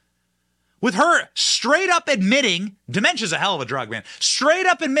office with her straight up admitting, dementia's a hell of a drug, man, straight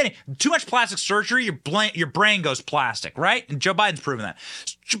up admitting, too much plastic surgery, your brain goes plastic, right? And Joe Biden's proven that.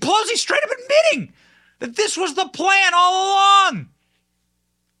 Pelosi straight up admitting that this was the plan all along.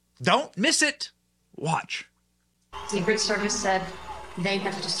 Don't miss it. Watch. Secret Service said they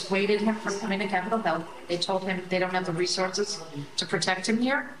have dissuaded him from coming to Capitol Hill. They told him they don't have the resources to protect him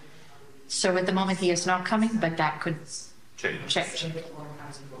here. So at the moment he is not coming, but that could change.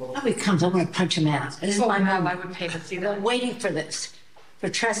 Oh, he comes, I'm going to punch him out. This is my mom. I would pay to see that. I'm waiting for this, for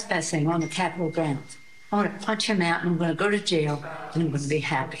trespassing on the Capitol grounds. I'm going to punch him out, and I'm going to go to jail, and I'm going to be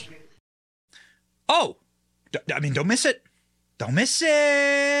happy. Oh, I mean, don't miss it. Don't miss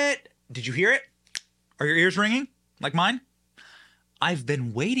it. Did you hear it? Are your ears ringing like mine? I've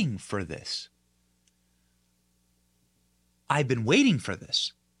been waiting for this. I've been waiting for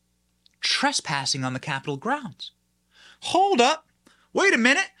this. Trespassing on the Capitol grounds. Hold up. Wait a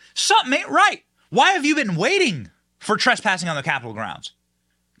minute. Something ain't right. Why have you been waiting for trespassing on the Capitol grounds?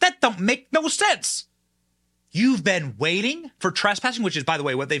 That don't make no sense. You've been waiting for trespassing, which is, by the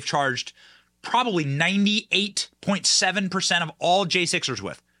way, what they've charged probably 98.7% of all J6ers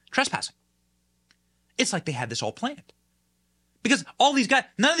with. Trespassing. It's like they had this all planned. Because all these guys,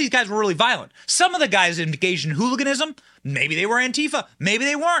 none of these guys were really violent. Some of the guys engaged in hooliganism, maybe they were Antifa, maybe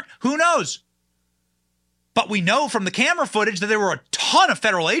they weren't. Who knows? But we know from the camera footage that there were a ton of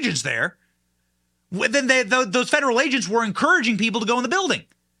federal agents there. Then those federal agents were encouraging people to go in the building.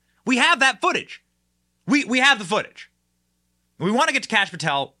 We have that footage. We have the footage. We want to get to Kash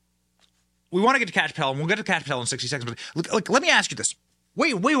Patel. We want to get to Kash Patel, and we'll get to Kash Patel in 60 seconds. But look, let me ask you this.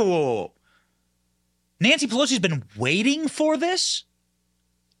 Wait. Nancy Pelosi's been waiting for this?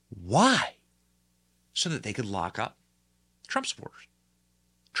 Why? So that they could lock up Trump supporters.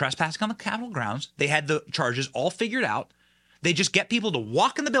 Trespassing on the Capitol grounds. They had the charges all figured out. They just get people to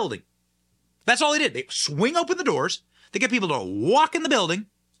walk in the building. That's all they did. They swing open the doors. They get people to walk in the building.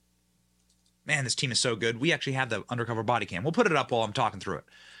 Man, this team is so good. We actually have the undercover body cam. We'll put it up while I'm talking through it.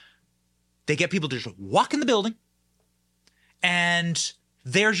 They get people to just walk in the building, and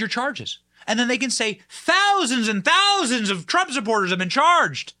there's your charges. And then they can say thousands and thousands of Trump supporters have been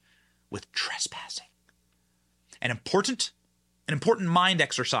charged with trespassing. An important mind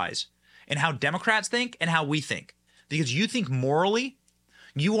exercise in how Democrats think and how we think. Because you think morally,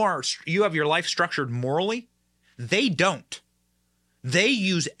 you have your life structured morally. They don't. They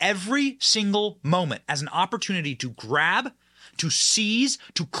use every single moment as an opportunity to grab, to seize,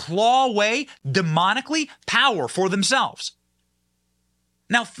 to claw away demonically power for themselves.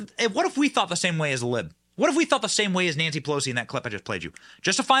 Now, what if we thought the same way as a lib? What if we thought the same way as Nancy Pelosi in that clip I just played you?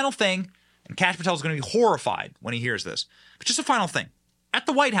 Just a final thing, and Kash Patel is going to be horrified when he hears this. But just a final thing. At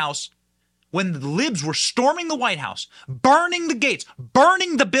the White House, when the libs were storming the White House, burning the gates,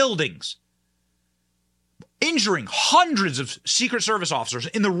 burning the buildings, injuring hundreds of Secret Service officers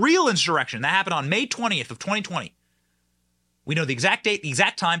in the real insurrection that happened on May 20th of 2020. We know the exact date, the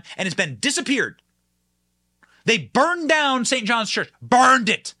exact time, and it's been disappeared. They burned down St. John's Church. Burned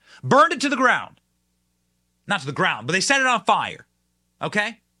it to the ground. Not to the ground, but they set it on fire.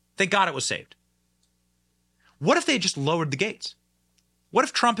 Okay? Thank God it was saved. What if they just lowered the gates? What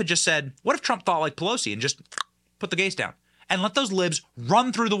if Trump thought like Pelosi and just put the gates down and let those libs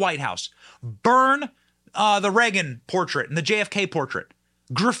run through the White House, burn the Reagan portrait and the JFK portrait,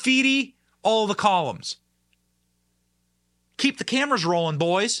 graffiti all the columns. Keep the cameras rolling,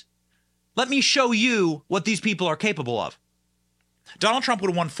 boys. Let me show you what these people are capable of. Donald Trump would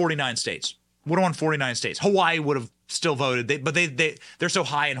have won 49 states. Hawaii would have still voted. But they're so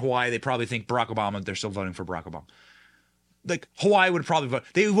high in Hawaii, they probably think Barack Obama, they're still voting for Barack Obama. Like, Hawaii would probably vote.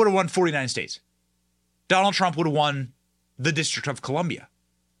 They would have won 49 states. Donald Trump would have won the District of Columbia.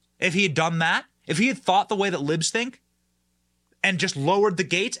 If he had done that, if he had thought the way that libs think and just lowered the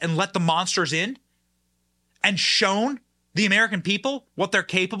gates and let the monsters in and shown the American people what they're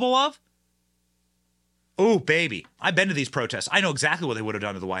capable of, oh, baby, I've been to these protests. I know exactly what they would have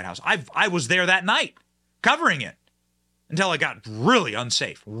done to the White House. I was there that night covering it until it got really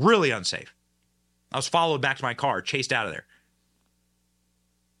unsafe. I was followed back to my car, chased out of there.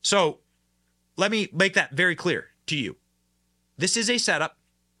 So let me make that very clear to you. This is a setup.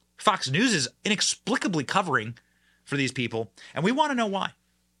 Fox News is inexplicably covering for these people, and we want to know why.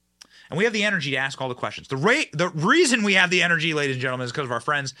 And we have the energy to ask all the questions. The reason we have the energy, ladies and gentlemen, is because of our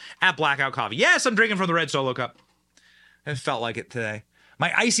friends at Blackout Coffee. Yes, I'm drinking from the red Solo cup. It felt like it today.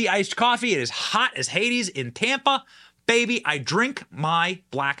 My icy iced coffee, it is hot as Hades in Tampa. Baby, I drink my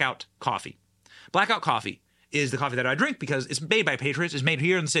Blackout Coffee. Blackout Coffee is the coffee that I drink because it's made by patriots. It's made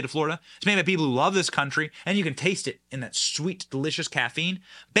here in the state of Florida. It's made by people who love this country, and you can taste it in that sweet, delicious caffeine.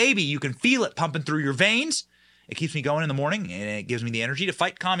 Baby, you can feel it pumping through your veins. It keeps me going in the morning, and it gives me the energy to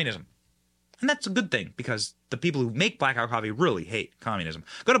fight communism. And that's a good thing because the people who make Blackout Coffee really hate communism.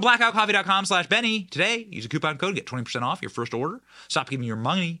 Go to blackoutcoffee.com/Benny today. Use a coupon code to get 20% off your first order. Stop giving your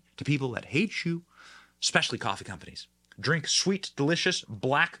money to people that hate you, especially coffee companies. Drink sweet, delicious,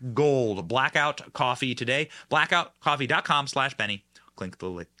 black gold Blackout Coffee today. blackoutcoffee.com/Benny. Click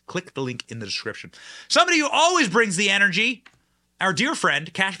the link in the description. Somebody who always brings the energy, our dear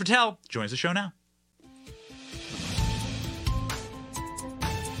friend, Kash Patel, joins the show now.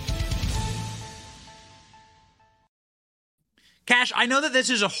 Kash, I know that this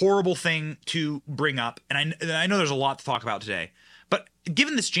is a horrible thing to bring up, and I know there's a lot to talk about today, but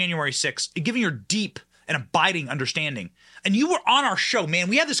given this January 6th, given your deep and abiding understanding, and you were on our show, man,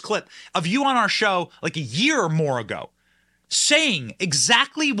 we had this clip of you on our show like a year or more ago saying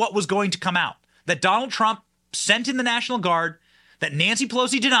exactly what was going to come out, that Donald Trump sent in the National Guard, that Nancy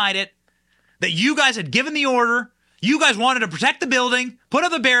Pelosi denied it, that you guys had given the order, you guys wanted to protect the building, put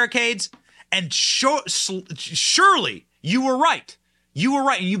up the barricades, and surely you were right. You were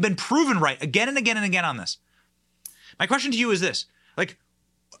right, and you've been proven right again and again and again on this. My question to you is this. Like,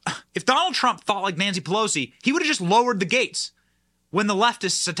 if Donald Trump thought like Nancy Pelosi, he would have just lowered the gates when the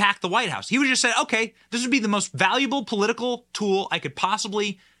leftists attacked the White House. He would have just said, okay, this would be the most valuable political tool I could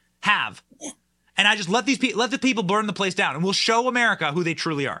possibly have. And I just let the people burn the place down, and we'll show America who they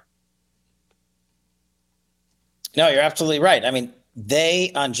truly are. No, you're absolutely right. I mean,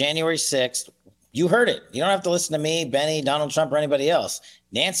 they, on January 6th, you heard it. You don't have to listen to me, Benny, Donald Trump, or anybody else.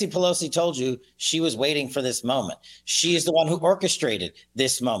 Nancy Pelosi told you she was waiting for this moment. She is the one who orchestrated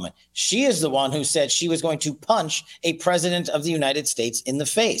this moment. She is the one who said she was going to punch a president of the United States in the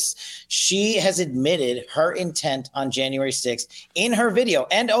face. She has admitted her intent on January 6th in her video.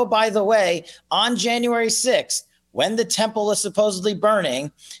 And, oh, by the way, on January 6th, when the temple was supposedly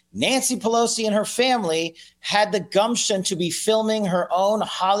burning, Nancy Pelosi and her family had the gumption to be filming her own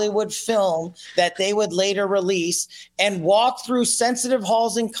Hollywood film that they would later release and walk through sensitive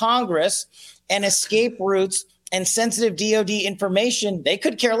halls in Congress and escape routes and sensitive DOD information. They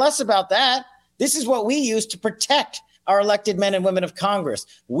could care less about that. This is what we use to protect our elected men and women of Congress.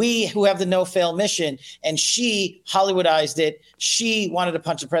 We who have the no-fail mission, and she Hollywoodized it. She wanted to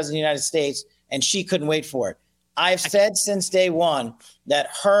punch the president of the United States, and she couldn't wait for it. I've said since day one that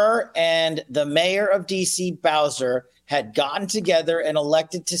her and the mayor of D.C., Bowser, had gotten together and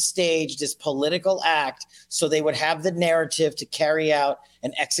elected to stage this political act so they would have the narrative to carry out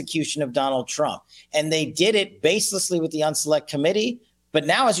an execution of Donald Trump. And they did it baselessly with the Unselect Committee. But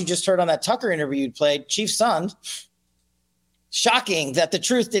now, as you just heard on that Tucker interview you played, Chief Sund, shocking that the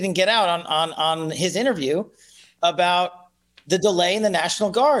truth didn't get out on his interview about the delay in the National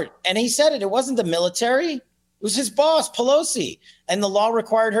Guard. And he said it wasn't the military. It was his boss, Pelosi. And the law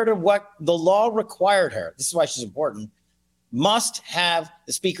required her this is why she's important, must have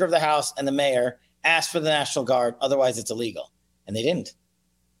the Speaker of the House and the mayor ask for the National Guard. Otherwise, it's illegal. And they didn't.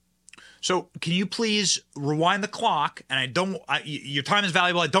 So can you please rewind the clock? And your time is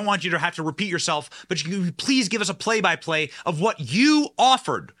valuable. I don't want you to have to repeat yourself, but can you please give us a play-by-play of what you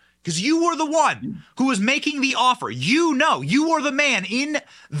offered? Because you were the one who was making the offer. You were the man in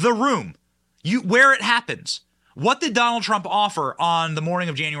the room, where it happens. What did Donald Trump offer on the morning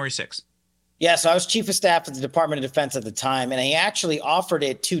of January 6th? Yeah, so I was chief of staff at the Department of Defense at the time, and he actually offered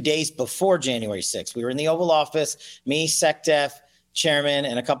it 2 days before January 6th. We were in the Oval Office, me, SecDef, chairman,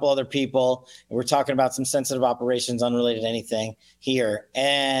 and a couple other people. And we're talking about some sensitive operations unrelated to anything here.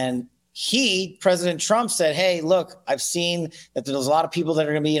 And President Trump said, hey, look, I've seen that there's a lot of people that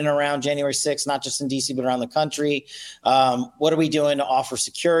are going to be in and around January 6th, not just in D.C., but around the country. What are we doing to offer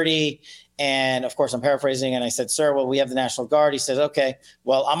security? And of course, I'm paraphrasing. And I said, sir, well, we have the National Guard. He says, okay,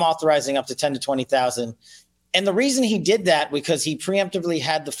 well, I'm authorizing up to 10 to 20,000. And the reason he did that, because he preemptively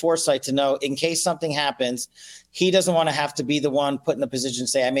had the foresight to know in case something happens, he doesn't want to have to be the one put in a position to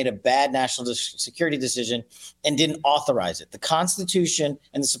say, I made a bad national security decision and didn't authorize it. The Constitution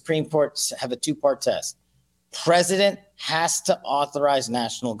and the Supreme Court have a two-part test. President has to authorize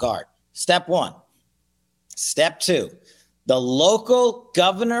National Guard. Step one. Step two, the local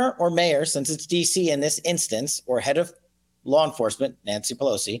governor or mayor, since it's DC in this instance, or head of law enforcement, Nancy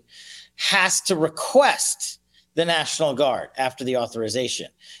Pelosi, has to request the National Guard after the authorization.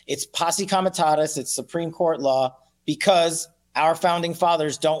 It's posse comitatus, it's Supreme Court law, because our founding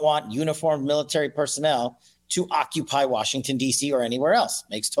fathers don't want uniformed military personnel to occupy Washington, D.C. or anywhere else.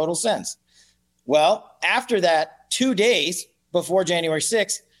 Makes total sense. Well, after that, 2 days before January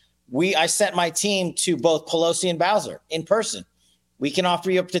 6th, I sent my team to both Pelosi and Bowser in person. We can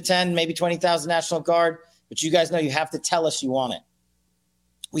offer you up to 10, maybe 20,000 National Guard, but you guys know you have to tell us you want it.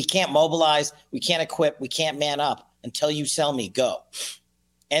 We can't mobilize, we can't equip, we can't man up until you sell me, go.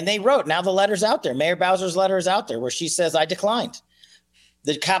 And they wrote, now the letter's out there. Mayor Bowser's letter is out there where she says, I declined.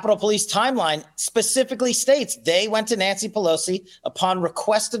 The Capitol Police timeline specifically states they went to Nancy Pelosi upon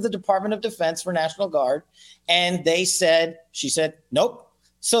request of the Department of Defense for National Guard. And she said, nope.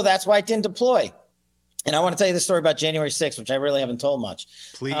 So that's why it didn't deploy. And I want to tell you the story about January 6th, which I really haven't told much.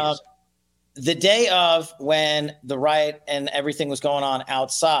 Please. The day of when the riot and everything was going on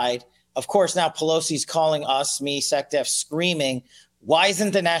outside, of course, now Pelosi's calling us, me, SecDef, screaming, why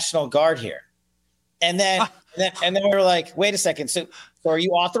isn't the National Guard here? And then we were like, wait a second. So are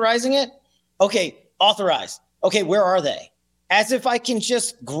you authorizing it? Okay, authorized. Okay, where are they? As if I can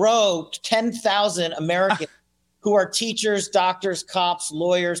just grow 10,000 Americans who are teachers, doctors, cops,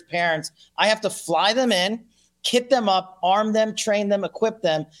 lawyers, parents. I have to fly them in, kit them up, arm them, train them, equip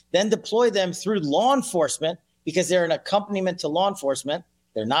them, then deploy them through law enforcement, because they're an accompaniment to law enforcement.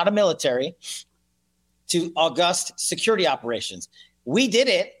 They're not a military, to august security operations. We did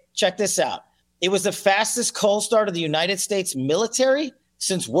it. Check this out. It was the fastest cold start of the United States military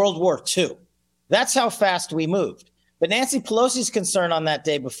since World War II. That's how fast we moved. But Nancy Pelosi's concern on that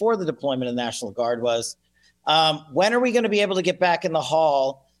day before the deployment of the National Guard was, when are we going to be able to get back in the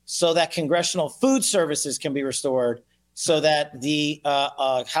hall so that congressional food services can be restored, so that the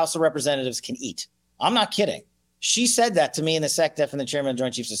House of Representatives can eat? I'm not kidding. She said that to me and the SecDef and the chairman of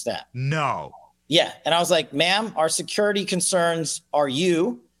Joint Chiefs of Staff. No. Yeah. And I was like, ma'am, our security concerns are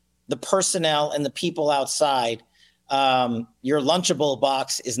you, the personnel, and the people outside. Your Lunchable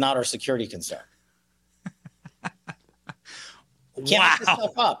box is not our security concern. Can't make this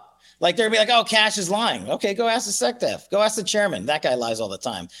stuff up. Like, they're going to be like, oh, Kash is lying. Okay, go ask the SecDef. Go ask the chairman. That guy lies all the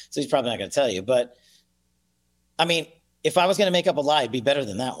time, so he's probably not going to tell you. But, I mean, if I was going to make up a lie, it'd be better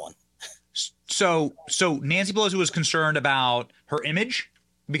than that one. So Nancy Pelosi was concerned about her image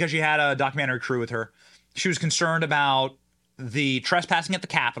because she had a documentary crew with her. She was concerned about the trespassing at the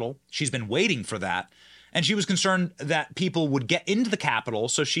Capitol. She's been waiting for that. And she was concerned that people would get into the Capitol,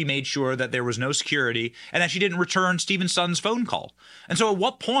 so she made sure that there was no security and that she didn't return Stephen Sund's phone call. And so at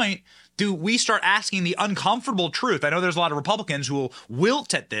what point do we start asking the uncomfortable truth? I know there's a lot of Republicans who will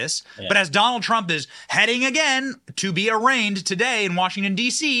wilt at this, but as Donald Trump is heading again to be arraigned today in Washington,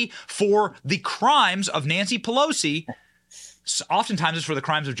 D.C. for the crimes of Nancy Pelosi, oftentimes it's for the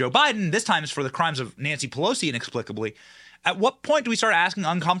crimes of Joe Biden, this time it's for the crimes of Nancy Pelosi inexplicably. At what point do we start asking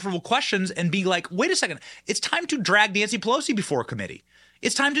uncomfortable questions and be like, wait a second, it's time to drag Nancy Pelosi before a committee.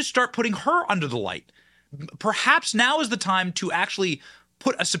 It's time to start putting her under the light. Perhaps now is the time to actually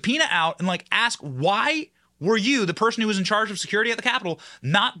put a subpoena out and ask, why were you, the person who was in charge of security at the Capitol,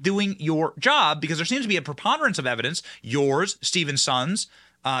 not doing your job? Because there seems to be a preponderance of evidence, yours, Stephen Sund's,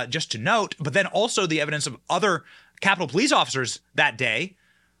 just to note, but then also the evidence of other Capitol police officers that day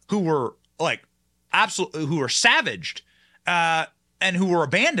who were who were savaged and who were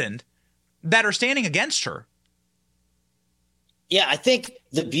abandoned that are standing against her. Yeah, I think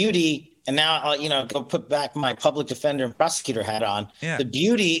the beauty, and now I'll, go put back my public defender and prosecutor hat on. Yeah. The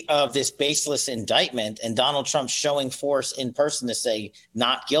beauty of this baseless indictment and Donald Trump showing force in person to say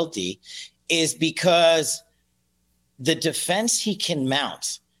not guilty is because the defense he can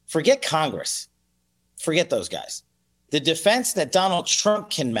mount, forget Congress, forget those guys. The defense that Donald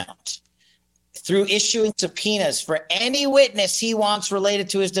Trump can mount through issuing subpoenas for any witness he wants related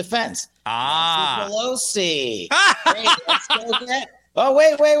to his defense. Nancy Pelosi. Hey, let's go get. Oh,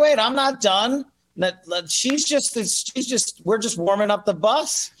 wait. I'm not done. We're just warming up the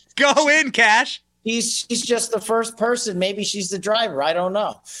bus. Go in, Kash. She's just the first person. Maybe she's the driver. I don't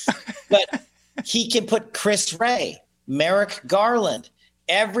know. But he can put Chris Wray, Merrick Garland.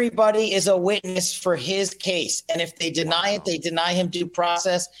 Everybody is a witness for his case. And if they deny it, they deny him due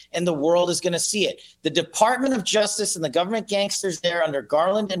process, and the world is going to see it. The Department of Justice and the government gangsters there under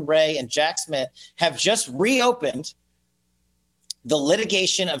Garland and Wray and Jack Smith have just reopened the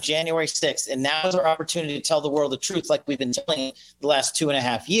litigation of January 6th. And now is our opportunity to tell the world the truth like we've been telling the last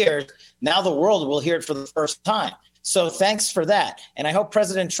 2.5 years. Now the world will hear it for the first time. So thanks for that. And I hope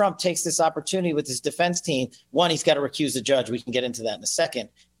President Trump takes this opportunity with his defense team. One, he's got to recuse the judge. We can get into that in a second.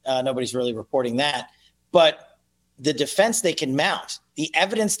 Nobody's really reporting that. But the defense they can mount, the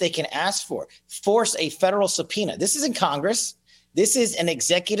evidence they can ask for, force a federal subpoena. This isn't Congress. This is an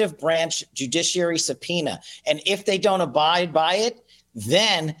executive branch judiciary subpoena. And if they don't abide by it,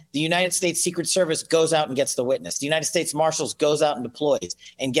 then the United States Secret Service goes out and gets the witness. The United States Marshals goes out and deploys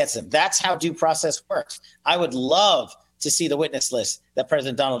and gets them. That's how due process works. I would love to see the witness list that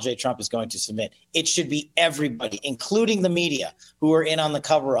President Donald J. Trump is going to submit. It should be everybody, including the media, who are in on the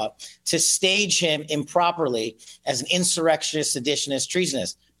cover-up, to stage him improperly as an insurrectionist, seditionist,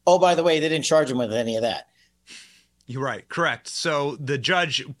 treasonous. Oh, by the way, they didn't charge him with any of that. You're right. Correct. So the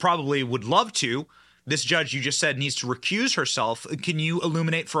judge probably would love to. This judge you just said needs to recuse herself. Can you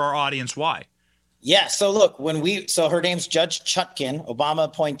illuminate for our audience why? Yeah. So look, so her name's Judge Chutkan, Obama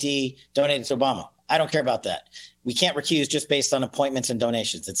appointee, donated to Obama. I don't care about that. We can't recuse just based on appointments and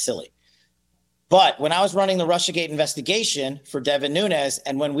donations. It's silly. But when I was running the Russiagate investigation for Devin Nunes,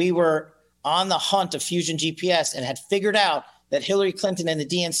 and when we were on the hunt of Fusion GPS and had figured out that Hillary Clinton and the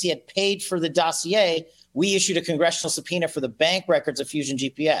DNC had paid for the dossier, we issued a congressional subpoena for the bank records of Fusion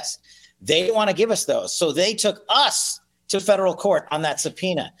GPS. They didn't want to give us those. So they took us to federal court on that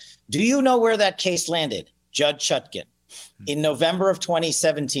subpoena. Do you know where that case landed? Judge Chutkan in November of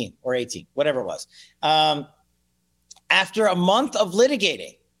 2017 or 18, whatever it was. After a month of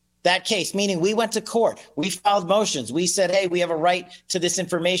litigating that case, meaning we went to court, we filed motions. We said, hey, we have a right to this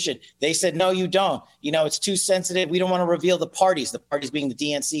information. They said, no, you don't. It's too sensitive. We don't want to reveal the parties being the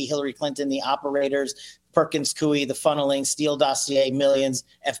DNC, Hillary Clinton, the operators, Perkins Coie, the funneling, Steele dossier, millions,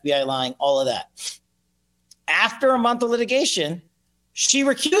 FBI lying, all of that. After a month of litigation, she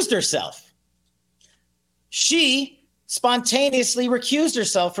recused herself. She spontaneously recused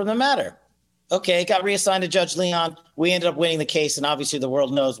herself from the matter. Okay, got reassigned to Judge Leon. We ended up winning the case, and obviously the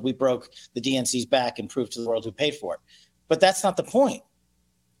world knows we broke the DNC's back and proved to the world who paid for it. But that's not the point.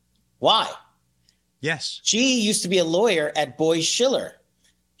 Why? Yes. She used to be a lawyer at Boies Schiller.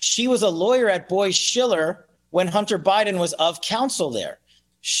 She was a lawyer at Boies Schiller when Hunter Biden was of counsel there.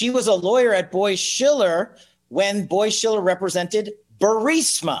 She was a lawyer at Boies Schiller when Boies Schiller represented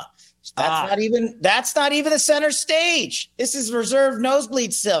Burisma. That's not even the center stage. This is reserved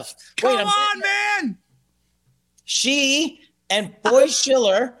nosebleed stuff. Come on, man. She and Boies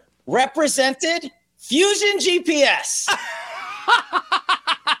Schiller represented Fusion GPS.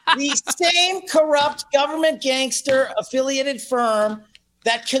 The same corrupt government gangster affiliated firm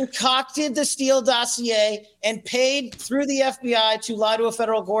that concocted the Steele dossier and paid through the FBI to lie to a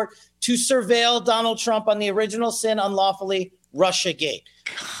federal court to surveil Donald Trump on the original sin unlawfully, Russiagate.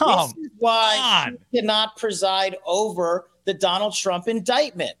 This is why he cannot preside over the Donald Trump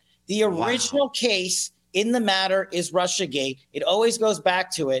indictment. The original case in the matter is Russiagate. It always goes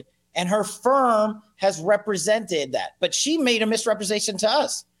back to it. And her firm has represented that. But she made a misrepresentation to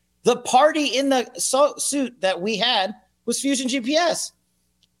us. The party in the suit that we had was Fusion GPS.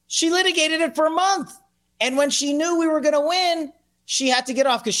 She litigated it for a month. And when she knew we were going to win, she had to get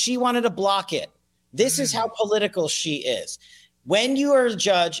off because she wanted to block it. This is how political she is. When you are a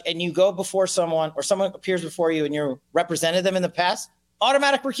judge and you go before someone or someone appears before you and you represented them in the past,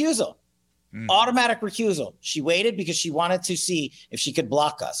 automatic recusal. Automatic recusal. She waited because she wanted to see if she could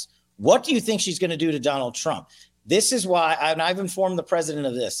block us. What do you think she's going to do to Donald Trump? This is why I've informed the president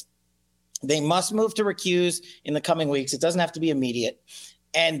of this. They must move to recuse in the coming weeks. It doesn't have to be immediate.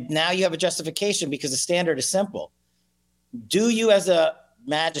 And now you have a justification because the standard is simple. Do you as a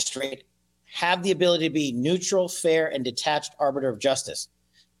magistrate have the ability to be neutral, fair, and detached arbiter of justice?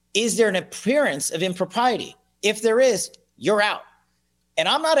 Is there an appearance of impropriety? If there is, you're out. And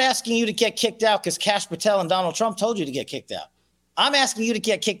I'm not asking you to get kicked out because Kash Patel and Donald Trump told you to get kicked out. I'm asking you to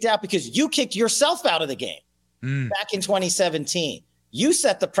get kicked out because you kicked yourself out of the game back in 2017. You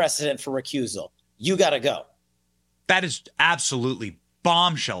set the precedent for recusal. You got to go. That is absolutely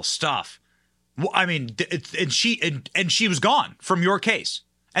bombshell stuff. I mean, and she was gone from your case.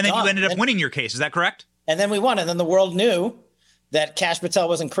 And then you ended up winning your case. Is that correct? And then we won. And then the world knew that Kash Patel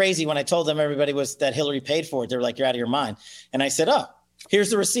wasn't crazy when I told them everybody was that Hillary paid for it. They were like, you're out of your mind. And I said, oh, here's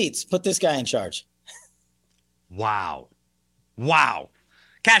the receipts. Put this guy in charge. Wow.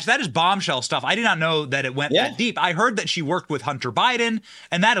 Kash, that is bombshell stuff. I did not know that it went that deep. I heard that she worked with Hunter Biden,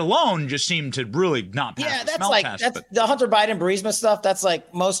 and that alone just seemed to really not pass the smell test. That's the Hunter Biden Burisma stuff. That's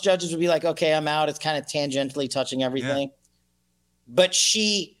like most judges would be like, okay, I'm out. It's kind of tangentially touching everything. Yeah. But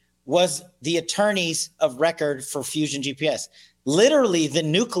she was the attorneys of record for Fusion GPS, literally the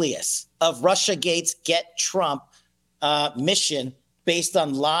nucleus of Russiagate's Get Trump mission based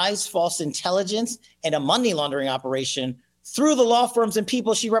on lies, false intelligence, and a money laundering operation through the law firms and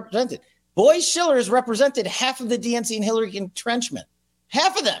people she represented. Boyd Schiller has represented half of the DNC and Hillary entrenchment.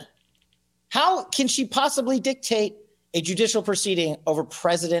 Half of them. How can she possibly dictate a judicial proceeding over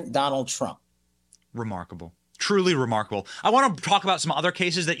President Donald Trump? Remarkable. Truly remarkable. I want to talk about some other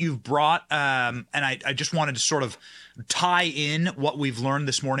cases that you've brought, and I just wanted to sort of tie in what we've learned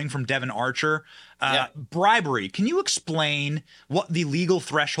this morning from Devin Archer. Bribery. Can you explain what the legal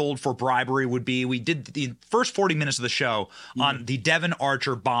threshold for bribery would be? We did the first 40 minutes of the show on the Devin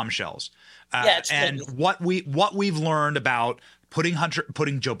Archer bombshells, and what we've learned about putting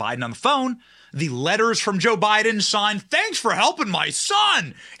Joe Biden on the phone. The letters from Joe Biden signed, thanks for helping my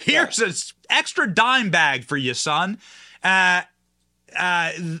son. Here's an extra dime bag for you, son. The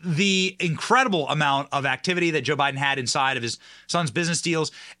incredible amount of activity that Joe Biden had inside of his son's business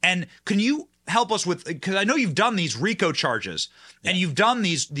deals. And can you help us with, because I know you've done these RICO charges and you've done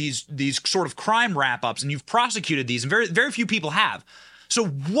these sort of crime wrap-ups and you've prosecuted these, and very, very few people have. So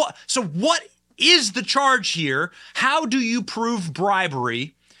what is the charge here? How do you prove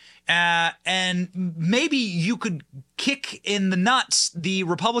bribery? And maybe you could kick in the nuts the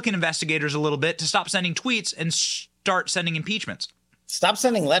Republican investigators a little bit to stop sending tweets and start sending impeachments. Stop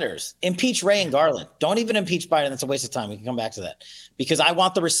sending letters. Impeach Wray and Garland. Don't even impeach Biden. That's a waste of time. We can come back to that. Because I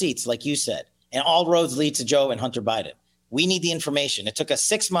want the receipts, like you said. And all roads lead to Joe and Hunter Biden. We need the information. It took us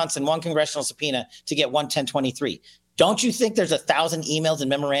 6 months and one congressional subpoena to get 11023. Don't you think there's 1,000 emails and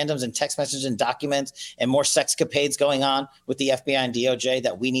memorandums and text messages and documents and more sexcapades going on with the FBI and DOJ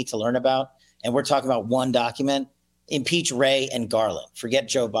that we need to learn about? And we're talking about one document. Impeach Wray and Garland. Forget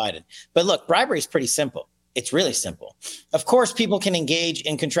Joe Biden. But look, bribery is pretty simple. It's really simple. Of course, people can engage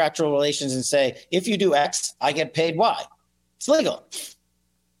in contractual relations and say, if you do X, I get paid Y. It's legal.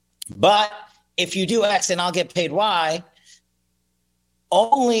 But if you do X and I'll get paid Y,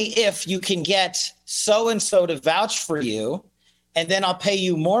 only if you can get so-and-so to vouch for you, and then I'll pay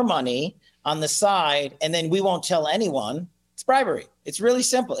you more money on the side, and then we won't tell anyone. It's bribery. It's really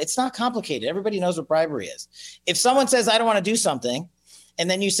simple. It's not complicated. Everybody knows what bribery is. If someone says, I don't want to do something, and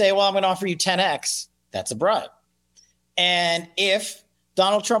then you say, well, I'm going to offer you 10X, that's a bribe. And if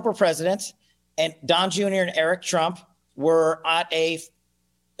Donald Trump were president and Don Jr. and Eric Trump were at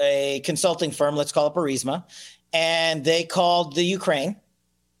a consulting firm, let's call it Burisma, and they called the Ukraine,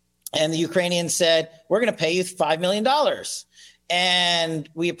 and the Ukrainians said, we're going to pay you $5 million. And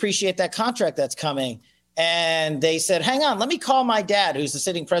we appreciate that contract that's coming. And they said, hang on, let me call my dad, who's the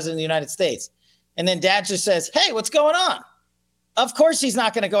sitting president of the United States. And then dad just says, hey, what's going on? Of course, he's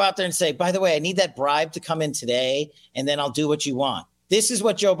not going to go out there and say, by the way, I need that bribe to come in today, and then I'll do what you want. This is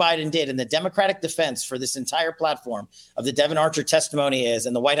what Joe Biden did. And the Democratic defense for this entire platform of the Devin Archer testimony is,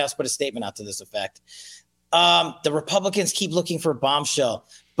 and the White House put a statement out to this effect. The Republicans keep looking for a bombshell.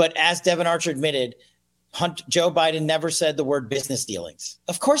 But as Devin Archer admitted, Joe Biden never said the word business dealings.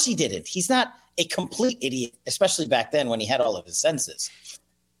 Of course he didn't. He's not a complete idiot, especially back then when he had all of his senses.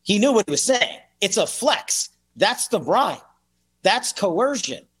 He knew what he was saying. It's a flex. That's the bribe. That's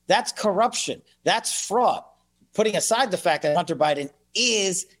coercion. That's corruption. That's fraud. Putting aside the fact that Hunter Biden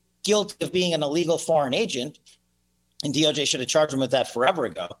is guilty of being an illegal foreign agent, and DOJ should have charged him with that forever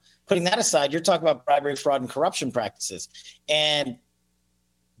ago. Putting that aside, you're talking about bribery, fraud, and corruption practices. And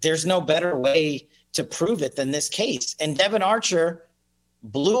there's no better way to prove it than this case. And Devin Archer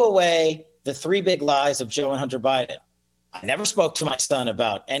blew away the three big lies of Joe and Hunter Biden. I never spoke to my son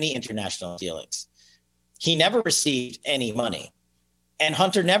about any international dealings. He never received any money. And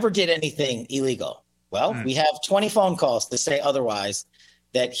Hunter never did anything illegal. Well, we have 20 phone calls to say otherwise,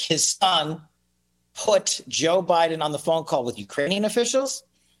 that his son put Joe Biden on the phone call with Ukrainian officials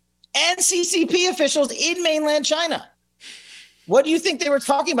and CCP officials in mainland China. What do you think they were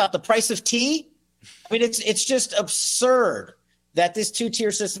talking about? The price of tea? I mean, it's just absurd that this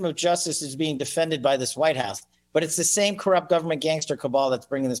two-tier system of justice is being defended by this White House. But it's the same corrupt government gangster cabal that's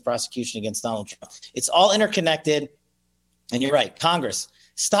bringing this prosecution against Donald Trump. It's all interconnected. And you're right, Congress,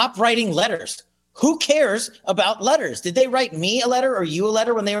 stop writing letters. Who cares about letters? Did they write me a letter or you a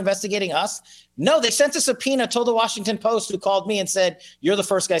letter when they were investigating us? No, they sent a subpoena, told the Washington Post, who called me and said, you're the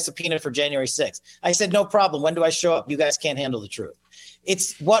first guy subpoenaed for January 6th. I said, no problem. When do I show up? You guys can't handle the truth.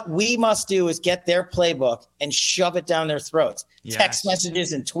 It's what we must do is get their playbook and shove it down their throats. Yes. Text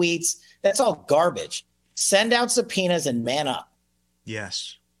messages and tweets. That's all garbage. Send out subpoenas and man up.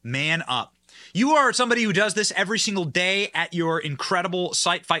 Yes, man up. You are somebody who does this every single day at your incredible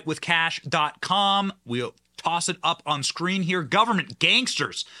site, fightwithcash.com. We'll toss it up on screen here. Government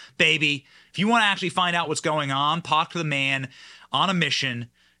gangsters, baby. If you want to actually find out what's going on, talk to the man on a mission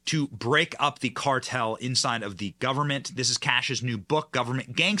to break up the cartel inside of the government. This is Kash's new book,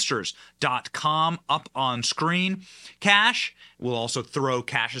 governmentgangsters.com, up on screen. Kash will also throw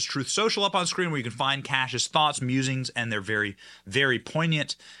Kash's Truth Social up on screen, where you can find Kash's thoughts, musings, and they're very, very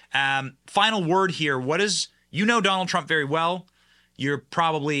poignant. Final word here. You know Donald Trump very well. You're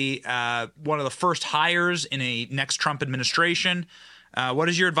probably one of the first hires in a next Trump administration. What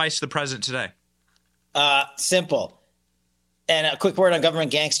is your advice to the president today? Simple. And a quick word on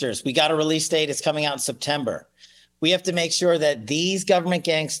government gangsters. We got a release date. It's coming out in September. We have to make sure that these government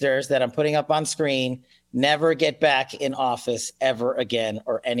gangsters that I'm putting up on screen never get back in office ever again,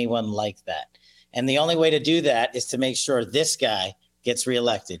 or anyone like that. And the only way to do that is to make sure this guy gets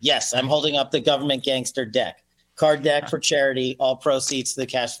reelected. Yes, I'm holding up the government gangster deck. Card deck for charity, all proceeds to the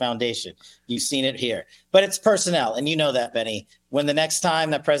Kash Foundation. You've seen it here. But it's personnel, and you know that, Benny. When the next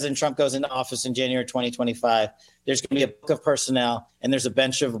time that President Trump goes into office in January 2025, there's going to be a book of personnel, and there's a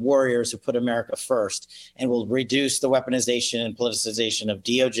bench of warriors who put America first and will reduce the weaponization and politicization of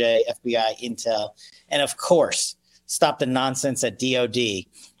DOJ, FBI, Intel, and, of course, stop the nonsense at DOD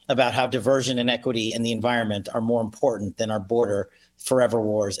about how diversion and equity in the environment are more important than our border forever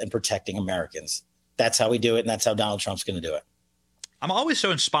wars and protecting Americans. That's how we do it, and that's how Donald Trump's going to do it. I'm always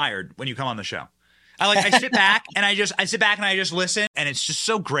so inspired when you come on the show. I sit back and I just listen, and it's just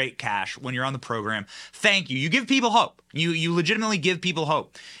so great, Kash, when you're on the program. Thank you. You give people hope. You legitimately give people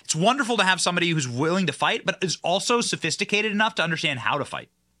hope. It's wonderful to have somebody who's willing to fight, but is also sophisticated enough to understand how to fight.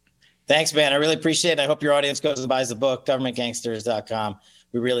 Thanks, man. I really appreciate it. I hope your audience goes and buys the book, governmentgangsters.com.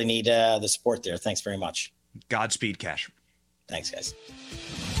 We really need the support there. Thanks very much. Godspeed, Kash. Thanks, guys.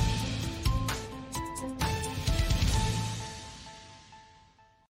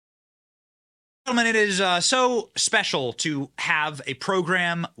 Gentlemen, it is so special to have a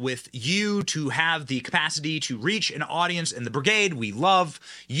program with you, to have the capacity to reach an audience in the brigade. We love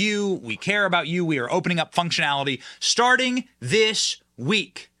you. We care about you. We are opening up functionality starting this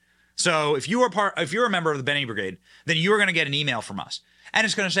week. So if you're a member of the Benny Brigade, then you are going to get an email from us. And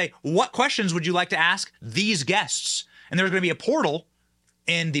it's going to say, what questions would you like to ask these guests? And there's going to be a portal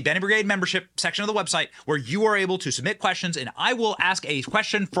in the Benny Brigade membership section of the website where you are able to submit questions, and I will ask a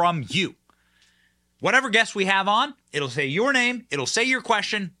question from you. Whatever guest we have on, it'll say your name, it'll say your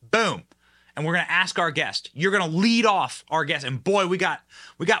question, boom. And we're going to ask our guest. You're going to lead off our guest. And boy, we got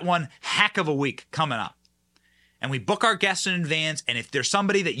one heck of a week coming up. And we book our guests in advance. And if there's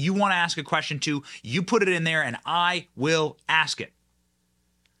somebody that you want to ask a question to, you put it in there and I will ask it.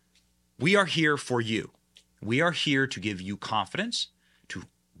 We are here for you. We are here to give you confidence, to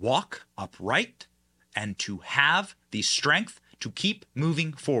walk upright, and to have the strength to keep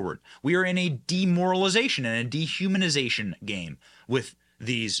moving forward. We are in a demoralization and a dehumanization game with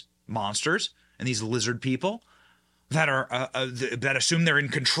these monsters and these lizard people that are that assume they're in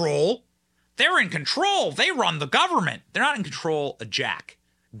control. They're in control. They run the government. They're not in control of jack.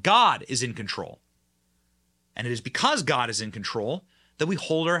 God is in control. And it is because God is in control that we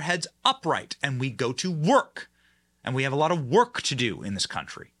hold our heads upright and we go to work. And we have a lot of work to do in this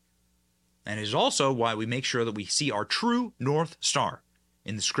country. And it is also why we make sure that we see our true North Star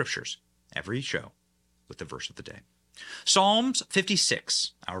in the scriptures every show with the verse of the day. Psalms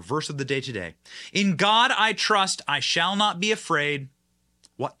 56, our verse of the day today. In God I trust, I shall not be afraid.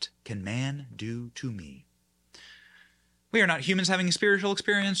 What can man do to me? We are not humans having a spiritual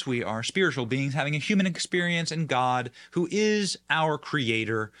experience. We are spiritual beings having a human experience, and God, who is our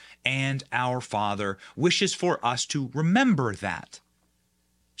creator and our Father, wishes for us to remember that.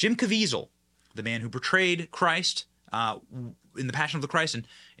 Jim Caviezel, the man who portrayed Christ in The Passion of the Christ, and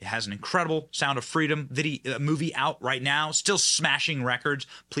it has an incredible Sound of Freedom movie out right now, still smashing records.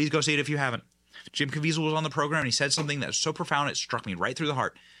 Please go see it if you haven't. Jim Caviezel was on the program, and he said something that was so profound it struck me right through the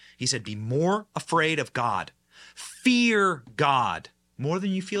heart. He said, be more afraid of God. Fear God more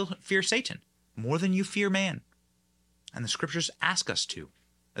than you fear Satan, more than you fear man. And the scriptures ask us to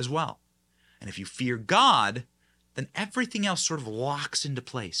as well. And if you fear God, then everything else sort of locks into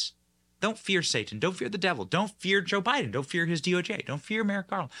place. Don't fear Satan. Don't fear the devil. Don't fear Joe Biden. Don't fear his DOJ. Don't fear Merrick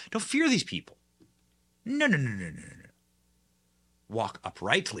Garland. Don't fear these people. No. Walk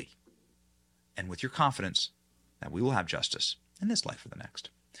uprightly and with your confidence that we will have justice in this life or the next.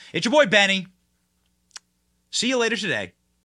 It's your boy, Benny. See you later today.